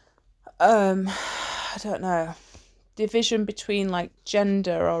I don't know, division between like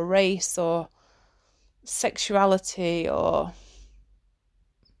gender or race or sexuality or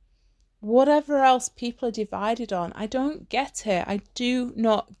whatever else people are divided on. I don't get it. I do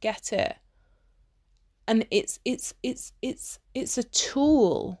not get it. And it's a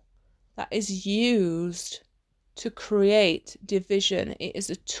tool that is used to create division. It is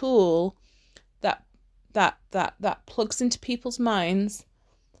a tool that plugs into people's minds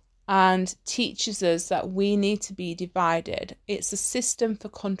and teaches us that we need to be divided. It's a system for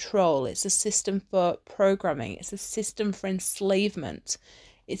control. It's a system for programming. It's a system for enslavement.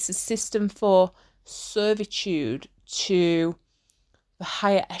 It's a system for servitude to the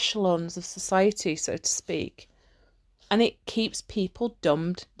higher echelons of society, so to speak. And it keeps people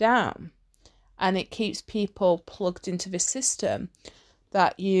dumbed down. And it keeps people plugged into this system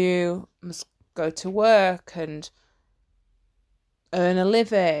that you must go to work and earn a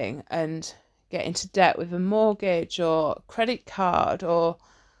living and get into debt with a mortgage or credit card or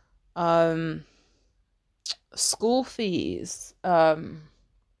school fees, and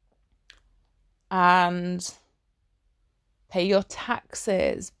pay your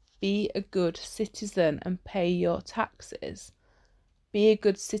taxes. Be a good citizen and pay your taxes. Be a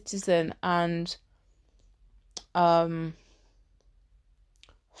good citizen and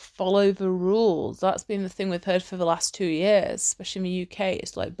follow the rules. That's been the thing we've heard for the last 2 years, especially in the UK.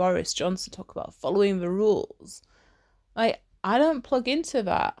 It's like Boris Johnson talk about following the rules. Like, I don't plug into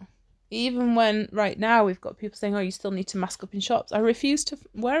that. Even when right now we've got people saying, oh, you still need to mask up in shops. I refuse to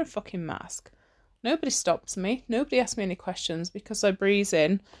wear a fucking mask. Nobody stops me. Nobody asks me any questions because I breeze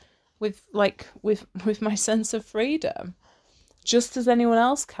in with my sense of freedom, just as anyone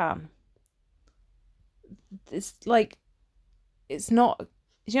else can. It's like, it's not, do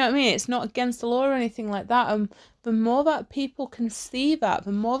you know what I mean? It's not against the law or anything like that. And the more that people can see that,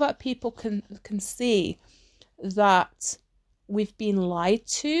 the more that people can see that we've been lied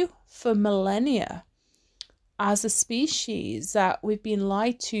to for millennia as a species, that we've been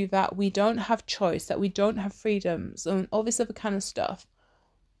lied to, that we don't have choice, that we don't have freedoms, and all this other kind of stuff.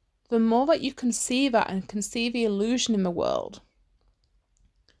 The more that you can see that and can see the illusion in the world,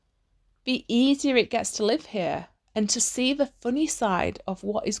 the easier it gets to live here and to see the funny side of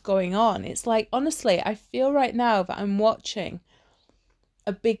what is going on. It's like, honestly, I feel right now that I'm watching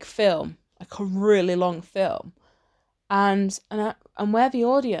a big film, like a really long film, and we're the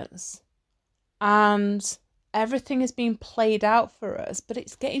audience, and everything is being played out for us, but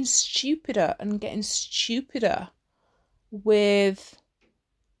it's getting stupider and getting stupider with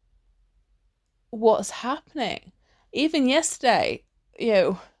what's happening. Even yesterday,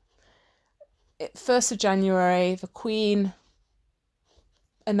 1st of January, the Queen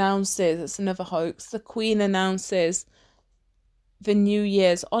announces, it's another hoax, the Queen announces the New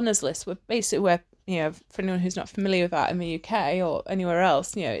Year's honours list, where for anyone who's not familiar with that in the UK or anywhere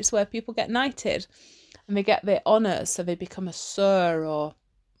else, it's where people get knighted and they get their honours, so they become a sir, or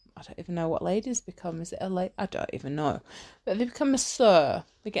I don't even know what ladies become. Is it a lady? I don't even know. But they become a sir,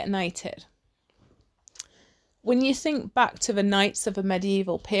 they get knighted. When you think back to the knights of a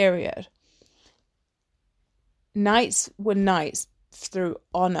medieval period, knights were knights through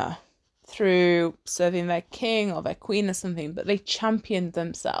honour, through serving their king or their queen or something, but they championed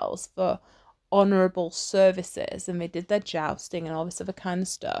themselves for honourable services, and they did their jousting and all this other kind of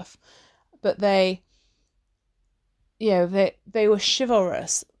stuff. But they were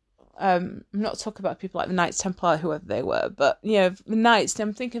chivalrous. I'm not talking about people like the Knights Templar, whoever they were, but the knights,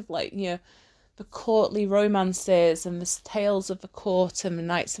 I'm thinking of the courtly romances and the tales of the court and the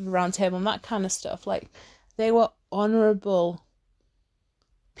Knights of the Round Table and that kind of stuff. Like, they were honourable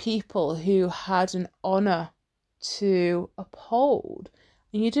people who had an honour to uphold.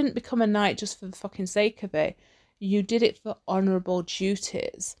 And you didn't become a knight just for the fucking sake of it. You did it for honourable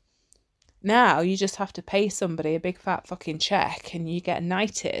duties. Now you just have to pay somebody a big fat fucking check and you get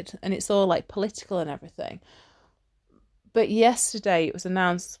knighted, and it's all like political and everything. But yesterday it was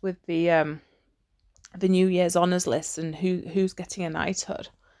announced with the New Year's honours list and who's getting a knighthood.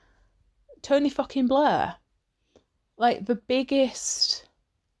 Tony fucking Blair. Like, the biggest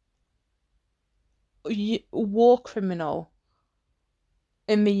war criminal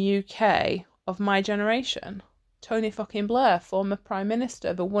in the UK of my generation. Tony fucking Blair, former Prime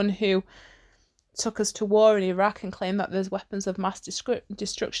Minister, the one who took us to war in Iraq and claimed that there's weapons of mass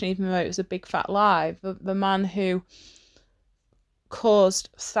destruction, even though it was a big fat lie. The man who caused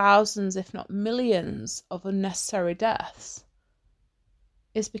thousands, if not millions, of unnecessary deaths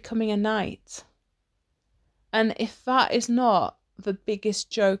is becoming a knight. And if that is not the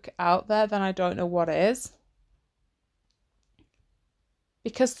biggest joke out there, then I don't know what is.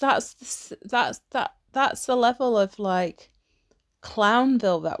 Because that's the level of like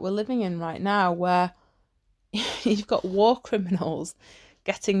Clownville that we're living in right now, where you've got war criminals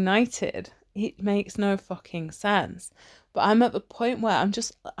getting knighted. It makes no fucking sense. But I'm at the point where I'm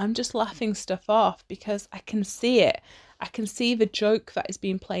just laughing stuff off because I can see it. I can see the joke that is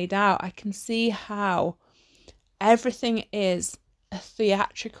being played out. I can see how everything is a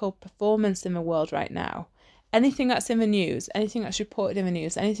theatrical performance in the world right now. Anything that's in the news, anything that's reported in the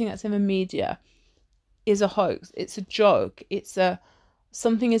news, anything that's in the media is a hoax. It's a joke.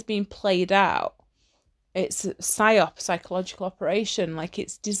 Something is being played out. It's a psyop, psychological operation. Like,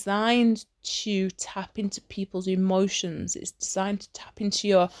 it's designed to tap into people's emotions. It's designed to tap into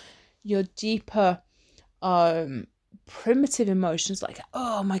your deeper primitive emotions, like,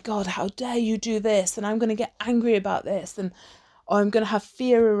 oh my god, how dare you do this, and I'm going to get angry about this, or I'm going to have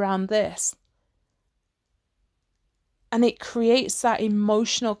fear around this. And it creates that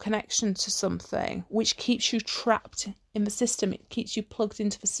emotional connection to something which keeps you trapped in the system. It keeps you plugged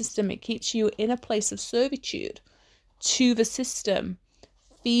into the system. It keeps you in a place of servitude to the system,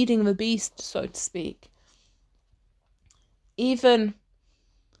 feeding the beast, so to speak. Even,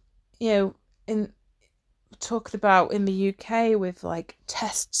 in talked about in the UK with like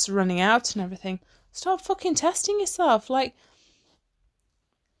tests running out and everything, start fucking testing yourself. Like,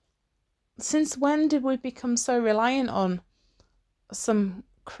 since when did we become so reliant on some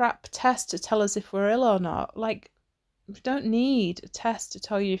crap test to tell us if we're ill or not? Like, we don't need a test to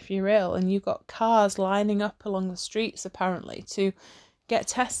tell you if you're ill, and you've got cars lining up along the streets apparently to get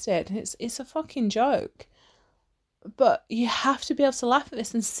tested. It's a fucking joke. But you have to be able to laugh at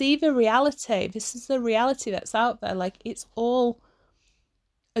this and see the reality. This is the reality that's out there. Like, it's all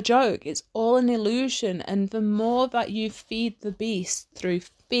a joke. It's all an illusion. And the more that you feed the beast through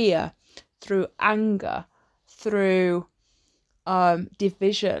fear, through anger, through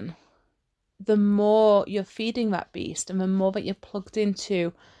division, the more you're feeding that beast, and the more that you're plugged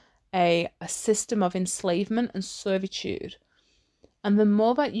into a system of enslavement and servitude. And the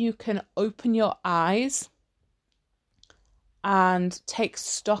more that you can open your eyes and take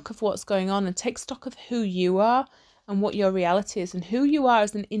stock of what's going on, and take stock of who you are and what your reality is and who you are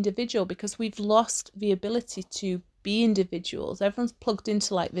as an individual, because we've lost the ability to be individuals. Everyone's plugged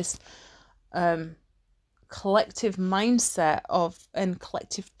into like this collective mindset and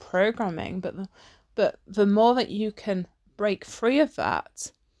collective programming, but the more that you can break free of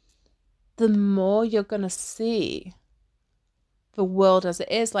that, the more you're going to see the world as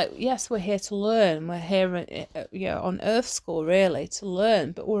it is. Like, yes, we're here to learn. We're here on Earth School really to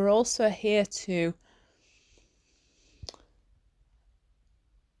learn, but we're also here to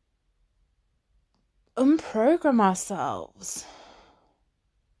unprogram ourselves.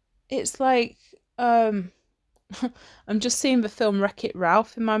 It's like I'm just seeing the film Wreck-It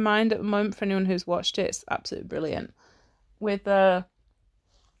Ralph in my mind at the moment. For anyone who's watched it, it's absolutely brilliant, with the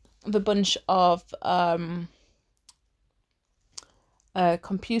bunch of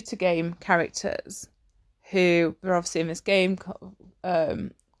computer game characters who are obviously in this game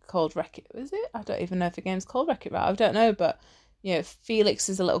called Wreck-It. Is it? I don't even know if the game's called Wreck-It Ralph. I don't know, but Felix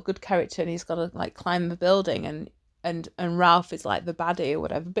is a little good character, and he's got to like climb the building, and Ralph is like the baddie or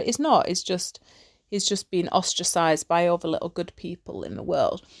whatever. But it's not. He's just been ostracized by all the little good people in the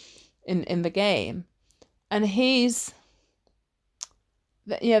world, in the game, and he's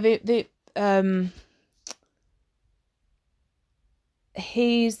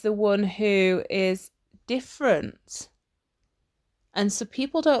he's the one who is different, and so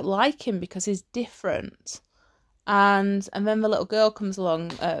people don't like him because he's different. And then the little girl comes along,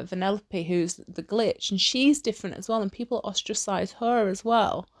 Vanellope, who's the glitch, and she's different as well, and people ostracize her as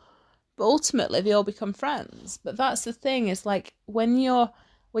well. But ultimately they all become friends. But that's the thing, is like when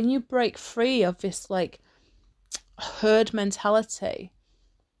you break free of this like herd mentality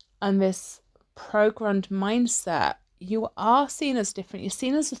and this programmed mindset, you are seen as different. You're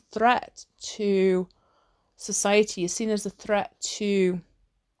seen as a threat to society. You're seen as a threat to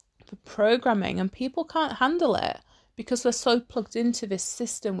the programming, and people can't handle it because we're so plugged into this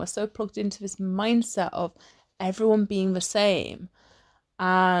system. We're so plugged into this mindset of everyone being the same.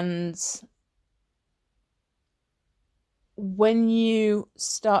 And when you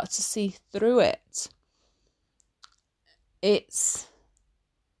start to see through it,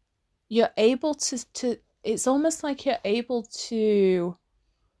 you're able to it's almost like you're able to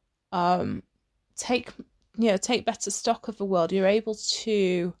take better stock of the world. You're able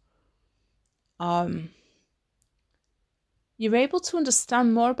to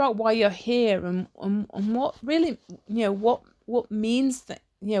understand more about why you're here, and what really what means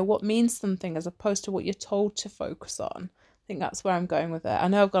what means something, as opposed to what you're told to focus on. I think that's where I'm going with it. I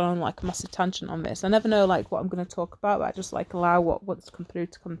know I've gone on like a massive tangent on this. I never know like what I'm going to talk about, but I just like allow what's come through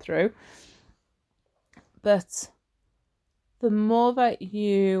to come through. But the more that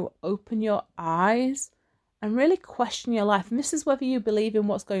you open your eyes and really question your life, and this is whether you believe in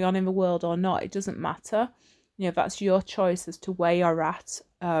what's going on in the world or not, it doesn't matter. You know, that's your choice as to where you're at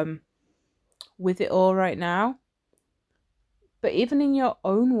with it all right now. But even in your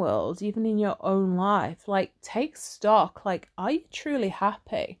own world, even in your own life, like, take stock. Like, are you truly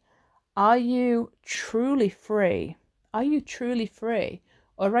happy? Are you truly free? Are you truly free?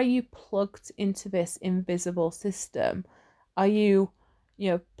 Or are you plugged into this invisible system? Are you,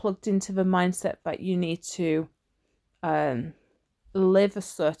 plugged into the mindset that you need to live a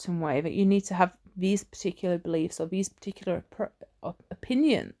certain way, that you need to have these particular beliefs or these particular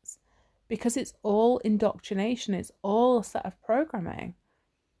opinions? Because it's all indoctrination. It's all a set of programming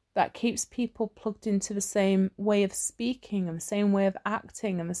that keeps people plugged into the same way of speaking and the same way of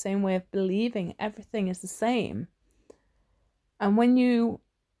acting and the same way of believing. Everything is the same. And when you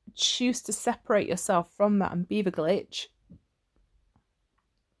choose to separate yourself from that and be the glitch,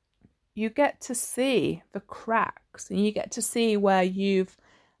 you get to see the cracks, and you get to see where you've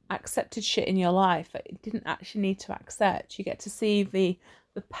accepted shit in your life that you didn't actually need to accept. You get to see the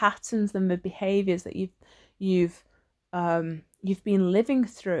patterns and the behaviors that you've been living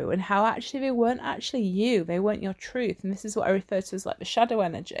through, and how actually they weren't actually you. They weren't your truth. And this is what I refer to as like the shadow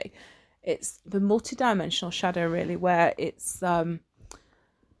energy. It's the multidimensional shadow, really, where it's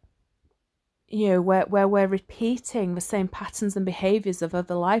where we're repeating the same patterns and behaviors of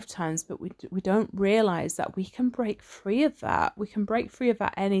other lifetimes, but we don't realize that we can break free of that. We can break free of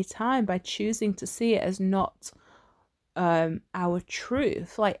that any time by choosing to see it as not our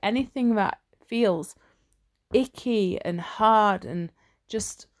truth. Like, anything that feels icky and hard and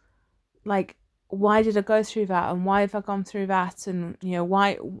just like, why did I go through that, and why have I gone through that, and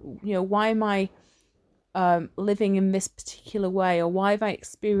why am I living in this particular way, or why have I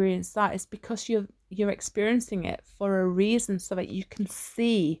experienced that? It's because you're experiencing it for a reason, so that you can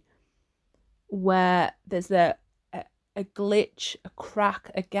see where there's a glitch, a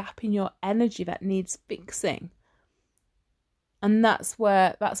crack, a gap in your energy that needs fixing. And that's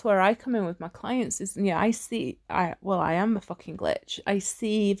where I come in with my clients. Is I am the fucking glitch. I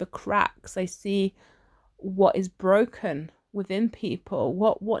see the cracks. I see what is broken within people,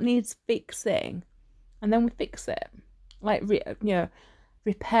 what needs fixing, and then we fix it. Like,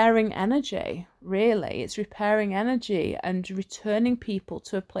 repairing energy. Really, it's repairing energy and returning people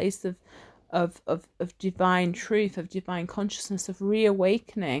to a place of divine truth, of divine consciousness, of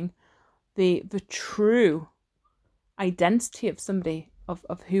reawakening the true identity of somebody,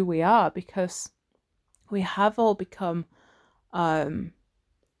 of who we are, because we have all become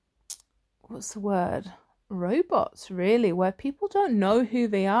what's the word, robots, really, where people don't know who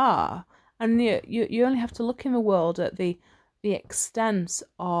they are. And you only have to look in the world at the extent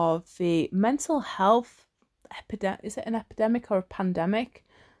of the mental health epidemic. Is it an epidemic or a pandemic?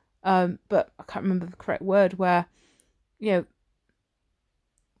 But I can't remember the correct word, where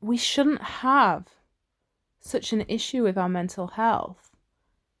we shouldn't have such an issue with our mental health.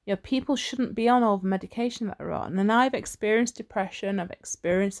 People shouldn't be on all the medication that they're on. And I've experienced depression, I've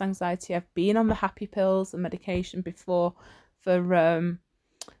experienced anxiety, I've been on the happy pills and medication before for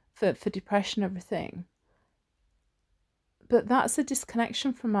depression, everything. But that's a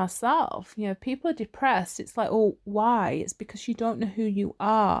disconnection from ourselves. People are depressed. It's like, oh, why? It's because you don't know who you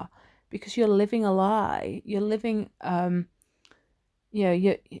are, because you're living a lie. You're living,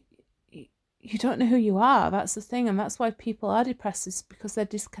 you don't know who you are. That's the thing. And that's why people are depressed, is because they're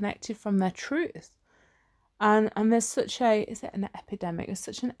disconnected from their truth. And there's such is it an epidemic? There's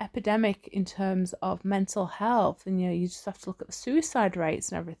such an epidemic in terms of mental health. And, you just have to look at the suicide rates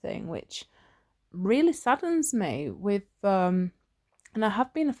and everything, which really saddens me with, and I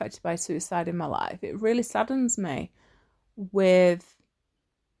have been affected by suicide in my life. It really saddens me with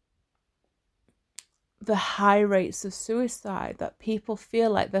the high rates of suicide, that people feel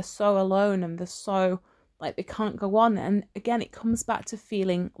like they're so alone and they're so like they can't go on. And again, it comes back to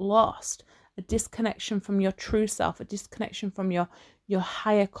feeling lost, a disconnection from your true self, a disconnection from your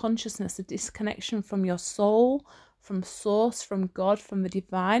higher consciousness, a disconnection from your soul, from source, from God, from the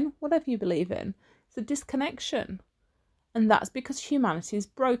divine, whatever you believe in. It's a disconnection. And that's because humanity is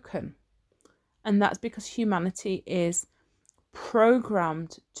broken. And that's because humanity is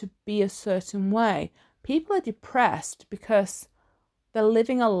programmed to be a certain way. People are depressed because they're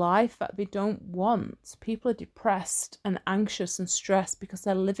living a life that they don't want. People are depressed and anxious and stressed because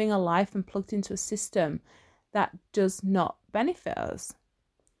they're living a life and plugged into a system that does not benefit us.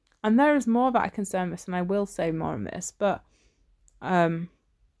 And there is more that I can say on this, and I will say more on this, but I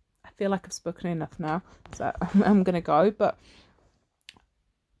feel like I've spoken enough now, so I'm going to go. But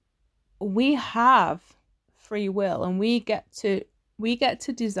we have free will, and we get to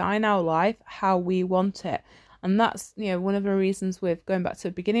design our life how we want it. And that's, one of the reasons, with going back to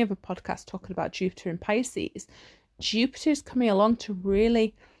the beginning of a podcast talking about Jupiter in Pisces, Jupiter is coming along to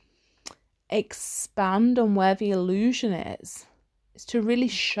really expand on where the illusion is. It's to really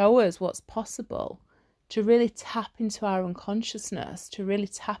show us what's possible, to really tap into our unconsciousness, to really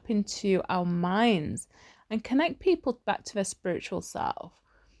tap into our minds and connect people back to their spiritual self.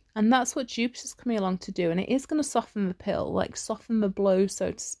 And that's what Jupiter's coming along to do. And it is going to soften the pill, like soften the blow,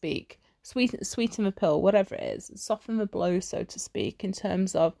 so to speak. Sweeten the pill, whatever it is. Soften the blow, so to speak, in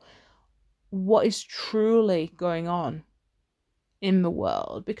terms of what is truly going on in the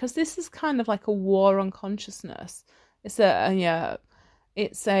world. Because this is kind of like a war on consciousness. It's a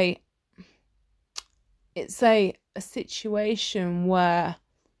situation where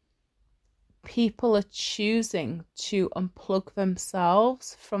people are choosing to unplug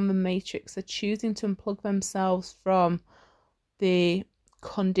themselves from the matrix. They're choosing to unplug themselves from the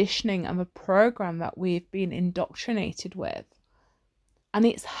conditioning and the program that we've been indoctrinated with. And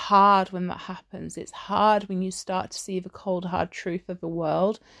it's hard when that happens. It's hard when you start to see the cold, hard truth of the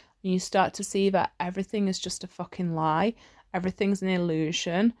world, and you start to see that everything is just a fucking lie. Everything's an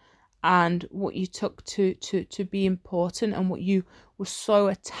illusion. And what you took to be important and what you were so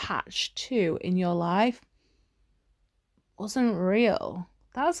attached to in your life wasn't real.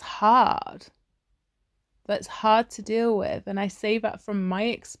 That's hard. That's hard to deal with. And I say that from my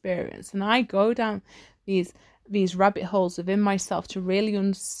experience. And I go down these rabbit holes within myself to really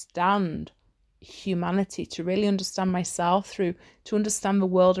understand humanity, to really understand myself, to understand the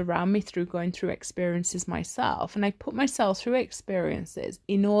world around me through going through experiences myself. And I put myself through experiences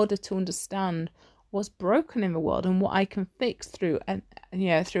in order to understand what's broken in the world and what I can fix through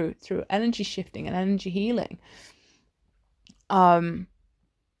through energy shifting and energy healing.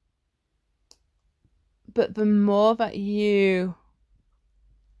 But the more that you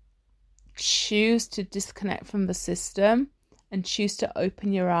choose to disconnect from the system and choose to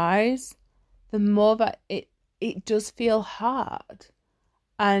open your eyes, the more that it does feel hard.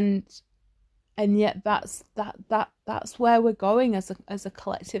 And yet that's where we're going as a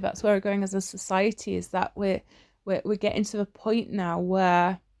collective. That's where we're going as a society, is that we're getting to the point now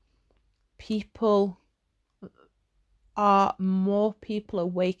where more people are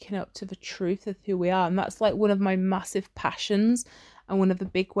waking up to the truth of who we are. And that's like one of my massive passions, and one of the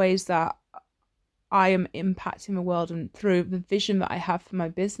big ways that I am impacting the world, and through the vision that I have for my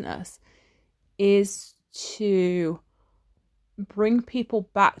business, is to bring people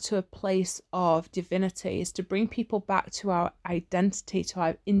back to a place of divinity, is to bring people back to our identity, to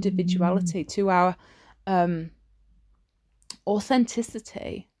our individuality, to our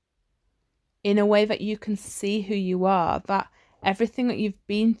authenticity, in a way that you can see who you are, that everything that you've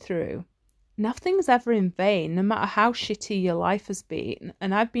been through, nothing's ever in vain, no matter how shitty your life has been.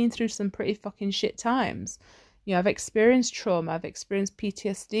 And I've been through some pretty fucking shit times. I've experienced trauma, I've experienced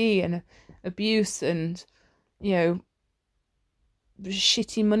PTSD and abuse and,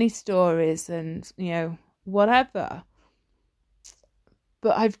 shitty money stories and, whatever.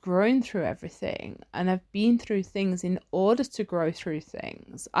 But I've grown through everything, and I've been through things in order to grow through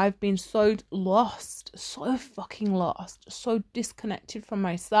things. I've been so lost, so fucking lost, so disconnected from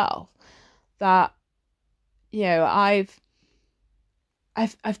myself that,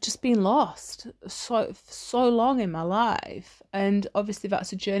 I've just been lost so long in my life. And obviously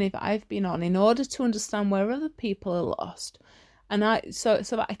that's a journey that I've been on in order to understand where other people are lost. And so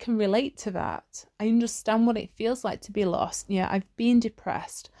that I can relate to that. I understand what it feels like to be lost. I've been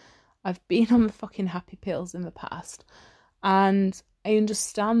depressed. I've been on the fucking happy pills in the past. And I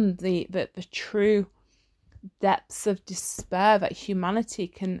understand the true depths of despair that humanity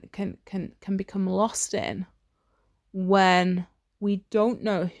can become lost in when we don't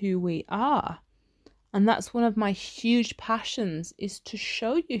know who we are. And that's one of my huge passions, is to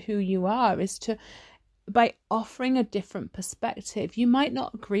show you who you are, by offering a different perspective. You might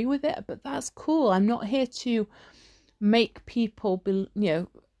not agree with it, but that's cool. I'm not here to make people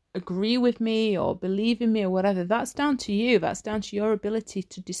agree with me or believe in me or whatever. That's down to you. That's down to your ability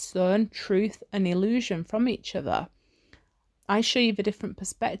to discern truth and illusion from each other. I show you the different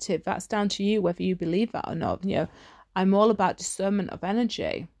perspective. That's down to you whether you believe that or not. I'm all about discernment of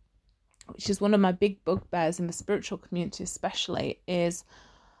energy, which is one of my big bugbears in the spiritual community, especially, is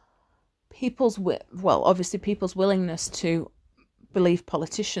people's willingness to believe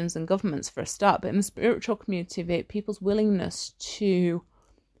politicians and governments for a start, but in the spiritual community, people's willingness to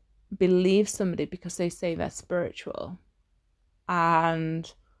believe somebody because they say they're spiritual.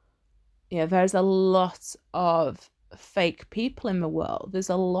 And there's a lot of fake people in the world. There's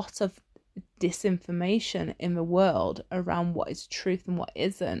a lot of disinformation in the world around what is truth and what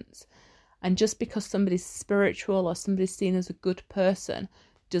isn't. And just because somebody's spiritual or somebody's seen as a good person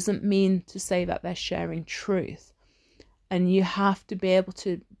doesn't mean to say that they're sharing truth. And you have to be able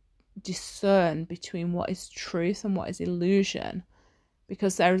to discern between what is truth and what is illusion,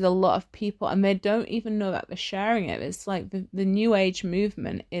 because there is a lot of people and they don't even know that they're sharing it. It's like the new age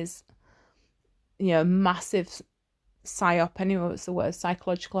movement is, massive psyop, anyway, what's the word,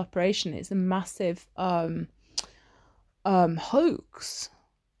 psychological operation. It's a massive hoax,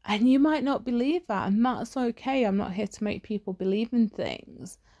 and you might not believe that, and that's okay. I'm not here to make people believe in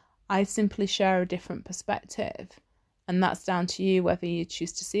things. I simply share a different perspective, and that's down to you whether you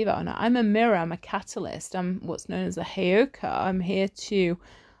choose to see that or not. I'm a mirror, I'm a catalyst, I'm what's known as a heyoka. I'm here to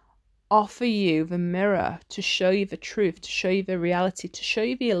offer you the mirror, to show you the truth, to show you the reality, to show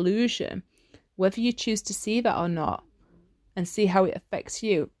you the illusion. Whether you choose to see that or not and see how it affects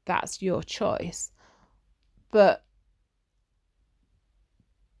you, that's your choice. But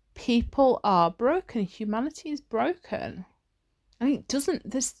people are broken. Humanity is broken. And it doesn't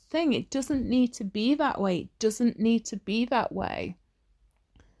need to be that way. It doesn't need to be that way.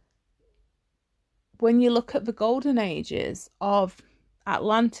 When you look at the golden ages of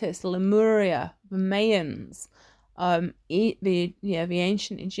Atlantis, Lemuria, the Mayans, the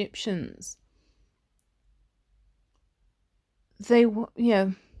ancient Egyptians, they were,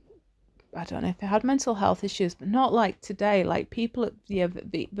 I don't know if they had mental health issues, but not like today. Like people, the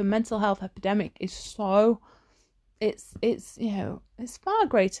mental health epidemic is so, it's far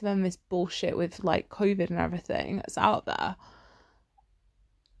greater than this bullshit with like COVID and everything that's out there.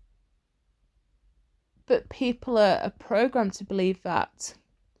 But people are programmed to believe that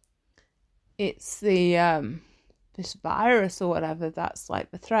it's the this virus or whatever that's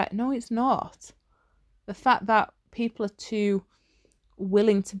like the threat. No, it's not. The fact that people are too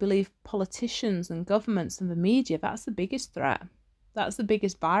willing to believe politicians and governments and the media, that's the biggest threat. That's the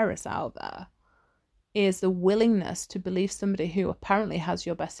biggest virus out there, is the willingness to believe somebody who apparently has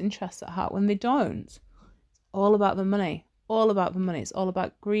your best interests at heart when they don't. It's all about the money. All about the money. It's all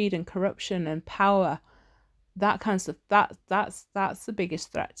about greed and corruption and power. That kind of stuff. That's the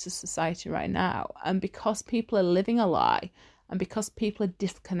biggest threat to society right now. And because people are living a lie, and because people are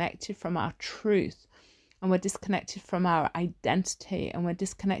disconnected from our truth, and we're disconnected from our identity, and we're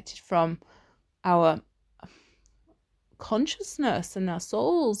disconnected from our consciousness and our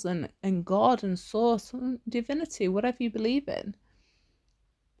souls and God and source and divinity, whatever you believe in.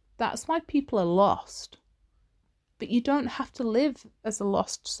 That's why people are lost. But you don't have to live as a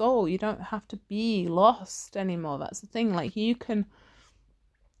lost soul. You don't have to be lost anymore. That's the thing. Like, you can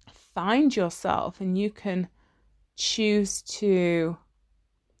find yourself and you can choose to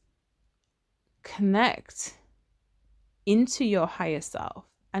connect into your higher self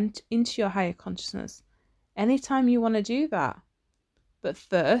and into your higher consciousness anytime you want to do that. But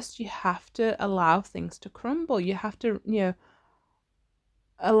first you have to allow things to crumble. You have to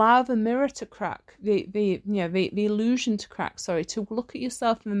allow the mirror to crack, the illusion to crack, to look at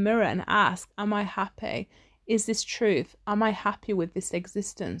yourself in the mirror and ask, am I happy? Is this truth? Am I happy with this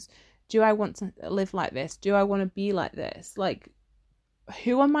existence? Do I want to live like this? Do I want to be like this? Like,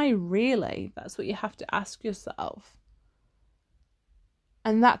 who am I really? That's what you have to ask yourself.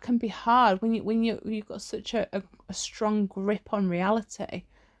 And that can be hard when you've got such a strong grip on reality.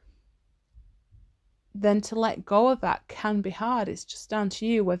 Then to let go of that can be hard. It's just down to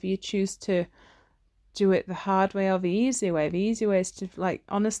you whether you choose to do it the hard way or the easy way. The easy way is to,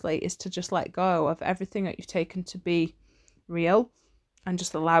 is to just let go of everything that you've taken to be real and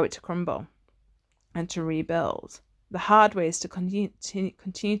just allow it to crumble and to rebuild. The hard way is to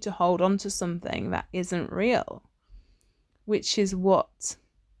continue to hold on to something that isn't real, which is what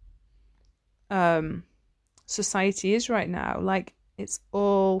society is right now. Like, it's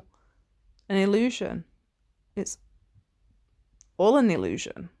all an illusion. It's all an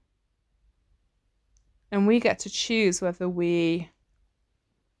illusion. And we get to choose whether we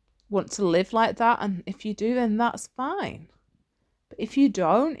want to live like that. And if you do, then that's fine. But if you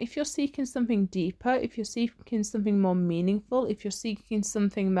don't, if you're seeking something deeper, if you're seeking something more meaningful, if you're seeking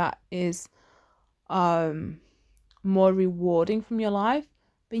something that is more rewarding from your life,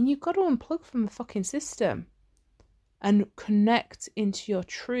 then you've got to unplug from the fucking system and connect into your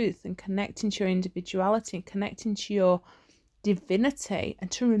truth and connect into your individuality and connect into your divinity, and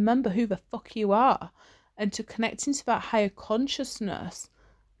to remember who the fuck you are, and to connect into that higher consciousness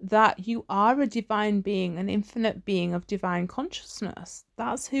that you are a divine being, an infinite being of divine consciousness.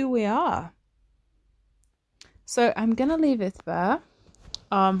 That's who we are. So I'm going to leave it there.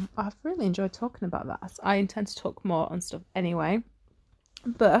 I've really enjoyed talking about that. I intend to talk more on stuff anyway.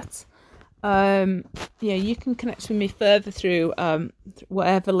 But Yeah, you can connect with me further through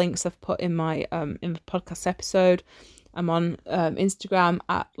whatever links I've put in my in the podcast episode. I'm on Instagram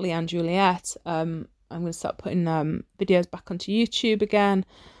at Leanne Juliet. I'm going to start putting videos back onto YouTube again.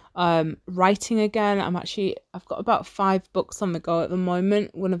 Writing again. I've got about 5 books on the go at the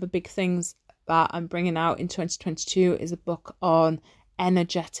moment. One of the big things that I'm bringing out in 2022 is a book on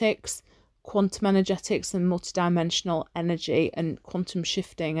energetics, quantum energetics and multidimensional energy and quantum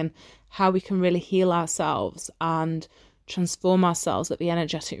shifting, and how we can really heal ourselves and transform ourselves at the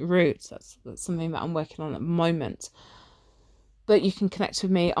energetic roots. That's something that I'm working on at the moment. But you can connect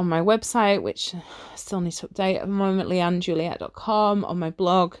with me on my website, which I still need to update at the moment, leannejuliet.com, on my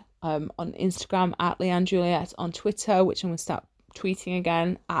blog, on Instagram at leannejuliet, on Twitter, which I'm going to start tweeting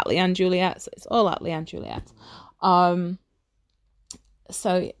again at leannejuliet. So it's all at leannejuliet.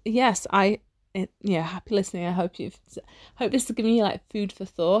 So yes, happy listening. I hope this has given you like food for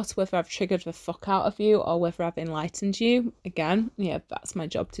thought, whether I've triggered the fuck out of you or whether I've enlightened you. Again, that's my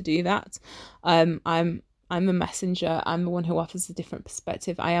job to do that. I'm a messenger. I'm the one who offers a different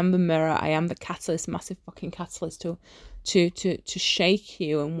perspective. I am the mirror. I am the catalyst, massive fucking catalyst to shake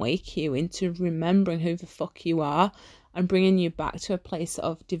you and wake you into remembering who the fuck you are and bringing you back to a place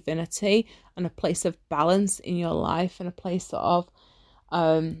of divinity and a place of balance in your life and a place of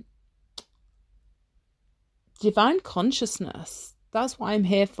divine consciousness. That's what I'm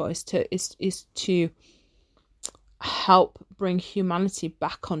here for, is to help bring humanity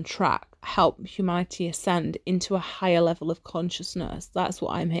back on track, help humanity ascend into a higher level of consciousness. That's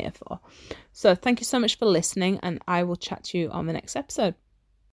what I'm here for. So thank you so much for listening, and I will chat to you on the next episode.